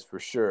surprise for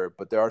sure,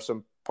 but there are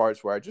some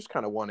parts where I just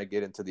kind of want to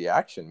get into the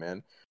action,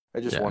 man. I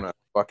just want to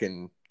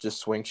fucking just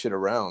swing shit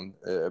around,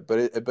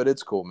 but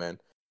it's cool, man.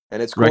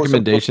 And it's cool.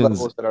 Recommendations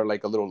levels that are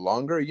like a little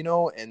longer,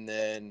 and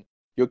then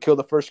you'll kill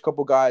the first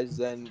couple guys,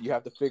 then you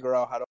have to figure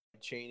out how to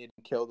chain it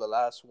and kill the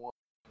last one.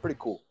 Pretty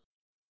cool.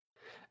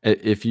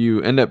 If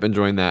you end up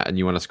enjoying that and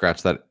you want to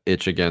scratch that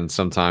itch again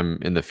sometime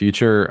in the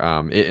future,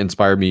 it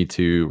inspired me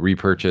to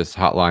repurchase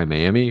Hotline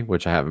Miami,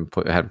 which I hadn't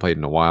played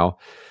in a while,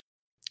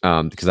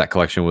 because that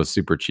collection was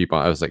super cheap.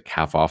 I was like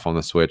half off on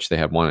the Switch. They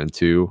had 1 and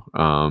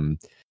 2.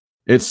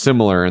 It's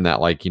similar in that,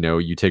 like,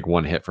 you take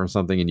one hit from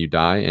something and you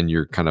die and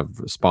you're kind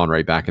of spawn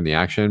right back in the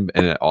action.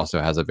 And it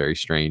also has a very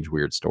strange,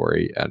 weird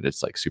story, and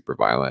it's like super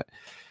violent.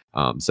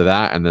 So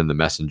that, and then The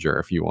Messenger,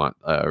 if you want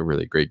a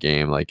really great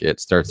game, like it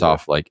starts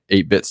off like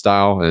 8-bit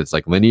style and it's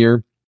like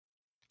linear.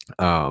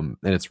 And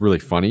it's really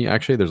funny.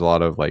 Actually, there's a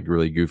lot of like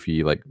really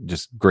goofy, like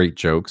just great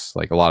jokes.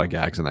 Like a lot of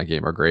gags in that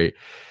game are great.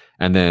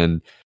 And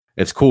then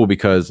it's cool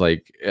because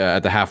like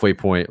at the halfway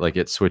point, like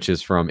it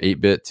switches from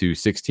 8-bit to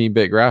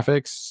 16-bit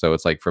graphics. So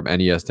it's like from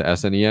NES to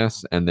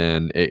SNES, and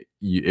then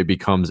it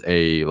becomes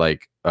a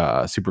like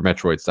Super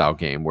Metroid style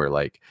game where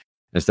like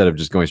instead of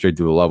just going straight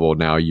through the level,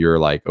 now you're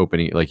like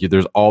opening, like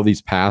there's all these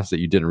paths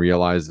that you didn't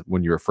realize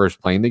when you were first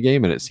playing the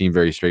game, and it seemed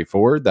very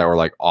straightforward, that were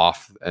like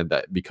off, and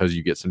that because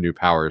you get some new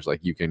powers, like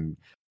you can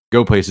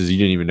go places you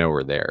didn't even know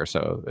were there.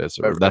 So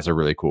that's a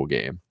really cool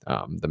game.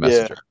 The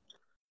Messenger. Yeah.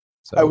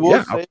 So, I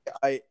will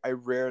say I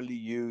rarely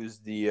use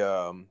the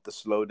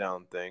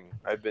slowdown thing.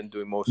 I've been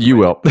doing most. You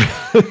will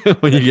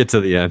when you get to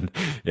the end.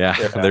 Yeah.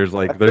 There's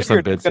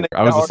some bits.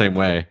 I was the same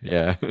way.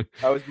 Yeah.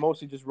 I was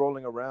mostly just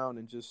rolling around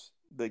and just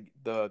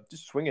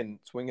just swinging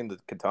the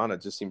katana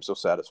just seems so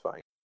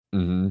satisfying.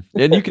 Mm-hmm.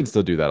 And you can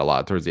still do that a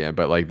lot towards the end,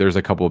 but like there's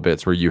a couple of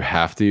bits where you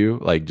have to,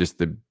 like,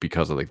 just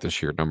because of like the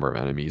sheer number of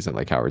enemies and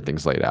like how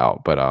everything's laid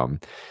out. But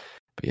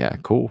yeah,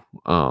 cool.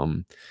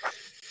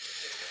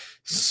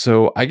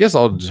 So I guess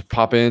I'll just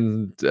pop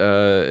in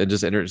and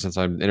just since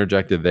I'm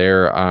interjected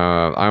there.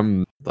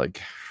 I'm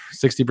like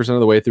 60% of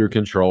the way through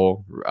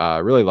Control.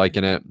 Really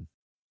liking it.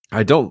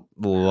 I don't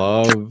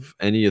love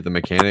any of the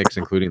mechanics,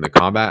 including the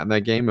combat in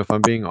that game, if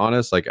I'm being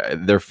honest. Like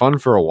they're fun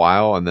for a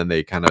while, and then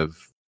they kind of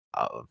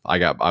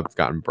I've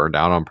gotten burned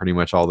out on pretty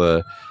much all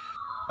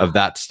of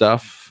that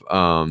stuff.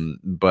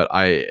 But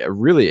I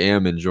really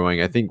am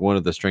enjoying. I think one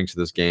of the strengths of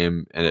this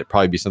game, and it'd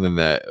probably be something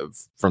that,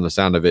 from the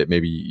sound of it,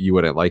 maybe you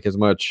wouldn't like as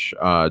much,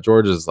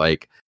 George, is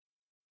like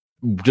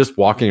just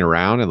walking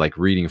around and like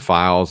reading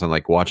files and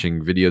like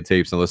watching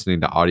videotapes and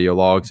listening to audio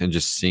logs and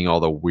just seeing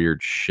all the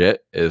weird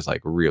shit is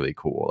like really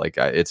cool. Like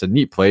it's a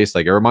neat place.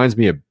 Like it reminds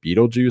me of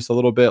Beetlejuice a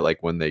little bit,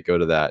 like when they go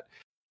to that,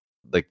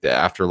 like the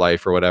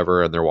afterlife or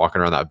whatever, and they're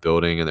walking around that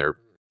building and they're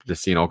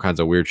just seeing all kinds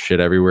of weird shit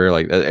everywhere.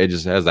 Like it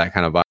just has that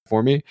kind of vibe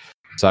for me.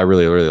 So I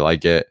really, really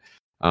like it.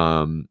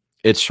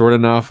 It's short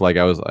enough. Like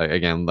I was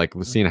again, like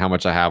seeing how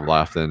much I have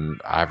left,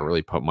 and I haven't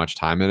really put much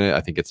time in it. I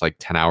think it's like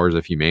 10 hours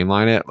if you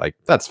mainline it. Like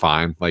that's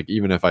fine. Like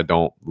even if I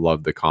don't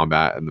love the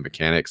combat and the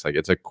mechanics, like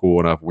it's a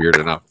cool enough, weird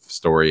enough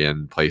story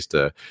and place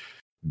to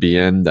be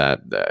in that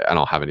I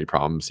don't have any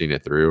problem seeing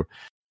it through.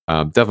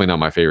 Definitely not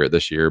my favorite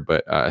this year,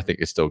 but I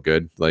think it's still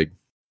good. Like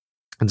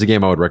it's a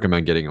game I would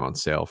recommend getting on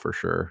sale for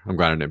sure. I'm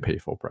glad I didn't pay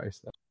full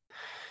price though.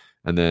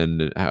 And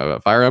then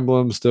Fire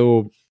Emblem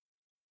still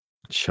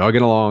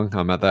chugging along.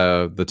 I'm at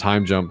the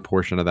time jump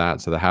portion of that,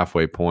 so the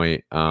halfway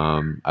point.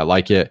 I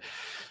like it.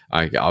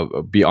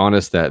 I'll be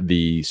honest that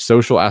the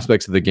social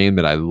aspects of the game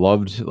that I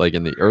loved, like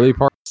in the early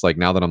parts, like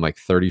now that I'm like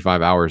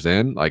 35 hours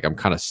in, like I'm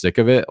kind of sick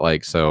of it.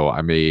 Like so,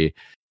 I may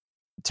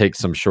take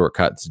some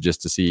shortcuts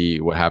just to see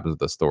what happens with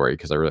the story,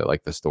 because I really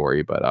like the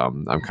story, but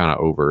I'm kind of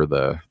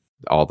over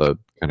all the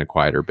kind of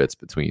quieter bits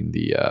between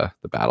the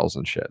battles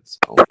and shit.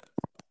 So.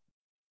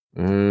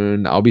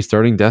 And I'll be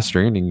starting Death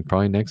Stranding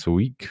probably next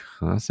week.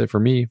 That's it for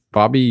me.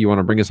 Bobby, you want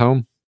to bring us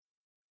home?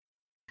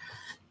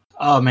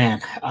 Oh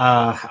man,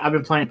 I've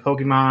been playing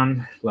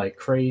Pokemon like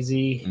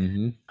crazy,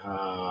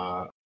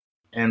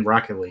 and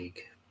Rocket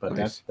League, but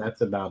nice.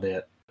 that's about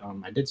it.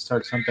 I did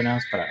start something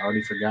else, but I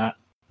already forgot.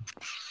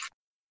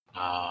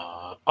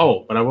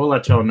 But I will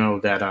let y'all know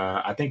that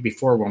I think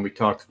before when we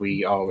talked,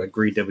 we all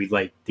agreed that we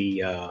liked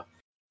the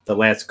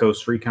last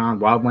Ghost Recon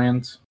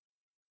Wildlands.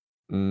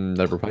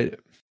 Never played it.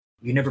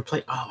 You never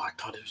played? Oh, I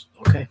thought it was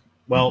okay.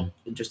 Well,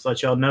 just to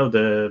let y'all know,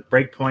 the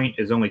Breakpoint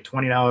is only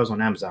 $20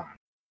 on Amazon.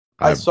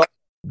 I saw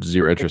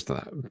zero interest in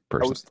that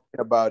person. I was thinking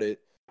about it.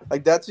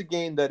 Like that's a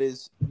game that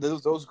is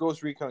those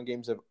Ghost Recon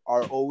games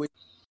are always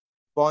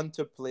fun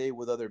to play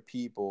with other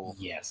people.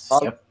 Yes.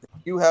 Yep.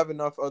 You have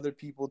enough other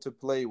people to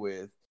play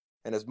with,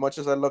 and as much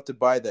as I love to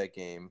buy that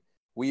game,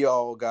 we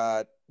all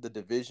got the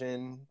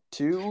Division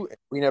 2, and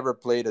we never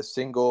played a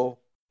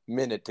single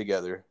minute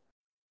together.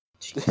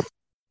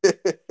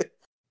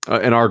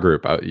 In our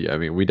group, I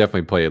mean, we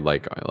definitely played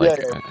like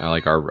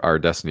our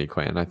Destiny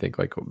clan. I think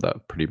like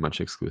that pretty much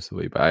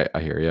exclusively. But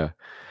I hear you.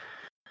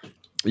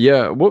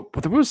 Yeah,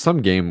 there was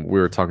some game we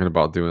were talking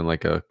about doing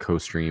like a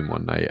co-stream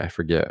one night. I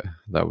forget.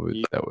 That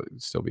would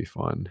still be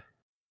fun.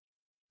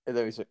 And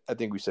then I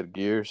think we said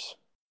Gears.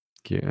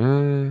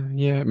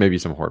 Yeah, maybe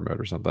some Horde mode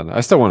or something.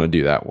 I still want to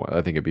do that one.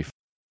 I think it'd be fun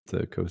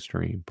to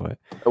co-stream, but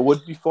it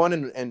would be fun.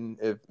 And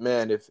if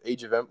when's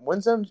Age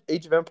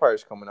of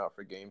Empires coming out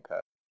for Game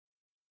Pass?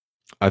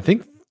 I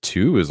think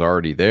 2 is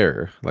already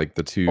there, like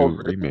the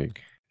 2 remake.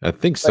 I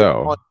think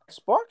so. On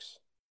Xbox?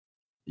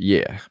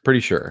 Yeah, pretty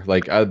sure.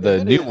 Like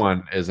the new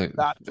one isn't.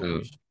 Let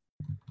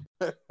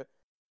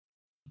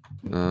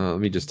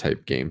me just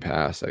type Game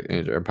Pass,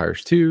 Age of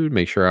Empires 2.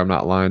 Make sure I'm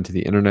not lying to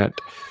the internet.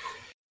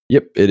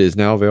 Yep, it is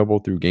now available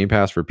through Game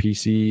Pass for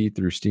PC,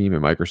 through Steam,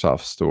 and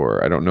Microsoft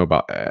Store. I don't know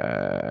about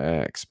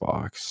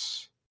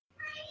Xbox.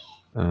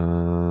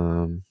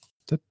 No.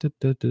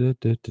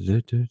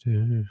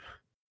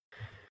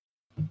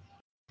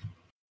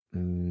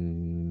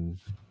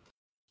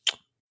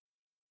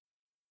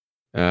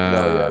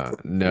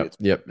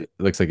 Yep. It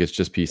looks like it's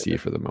just PC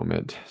for the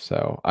moment.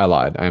 So I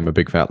lied. I am a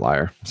big fat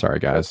liar. Sorry,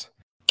 guys.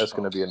 That's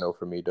gonna be a no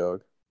for me,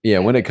 dog. Yeah,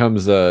 when it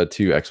comes to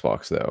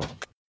Xbox, though,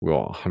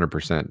 we'll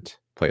 100%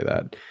 play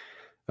that.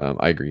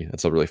 I agree.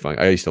 That's a really fun.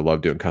 I used to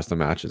love doing custom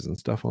matches and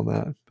stuff on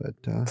that. But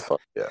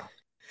fuck yeah.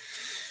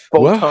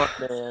 Well,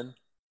 man.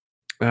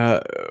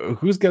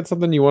 Who's got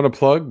something you want to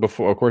plug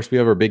before? Of course, we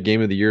have our big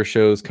Game of the Year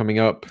shows coming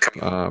up,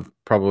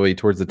 probably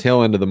towards the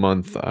tail end of the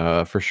month,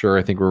 for sure.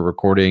 I think we're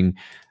recording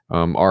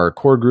our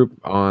core group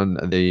on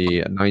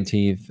the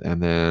 19th,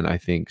 and then I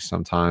think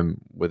sometime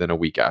within a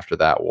week after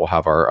that, we'll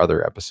have our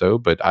other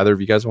episode. But either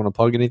of you guys want to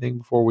plug anything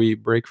before we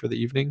break for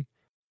the evening?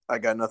 I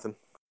got nothing.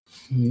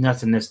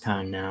 Nothing this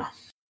time now.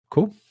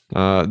 Cool.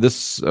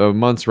 This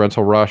month's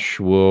Rental Rush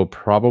will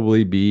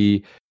probably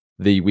be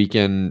the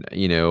weekend,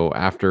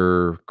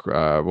 after,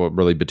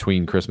 really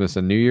between Christmas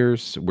and New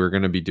Year's. We're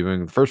going to be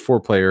doing the first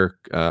 4-player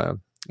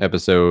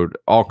episode,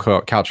 all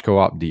couch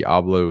co-op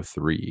Diablo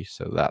 3.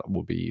 So that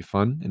will be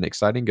fun and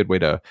exciting. Good way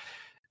to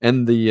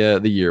end the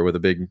year with a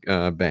big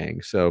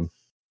bang. So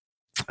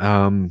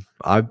I'm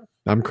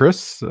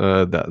Chris.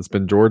 That's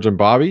been George and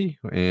Bobby,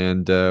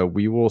 and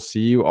we will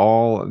see you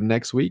all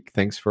next week.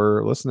 Thanks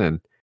for listening.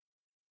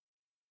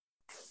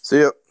 See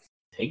ya.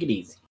 Take it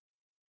easy.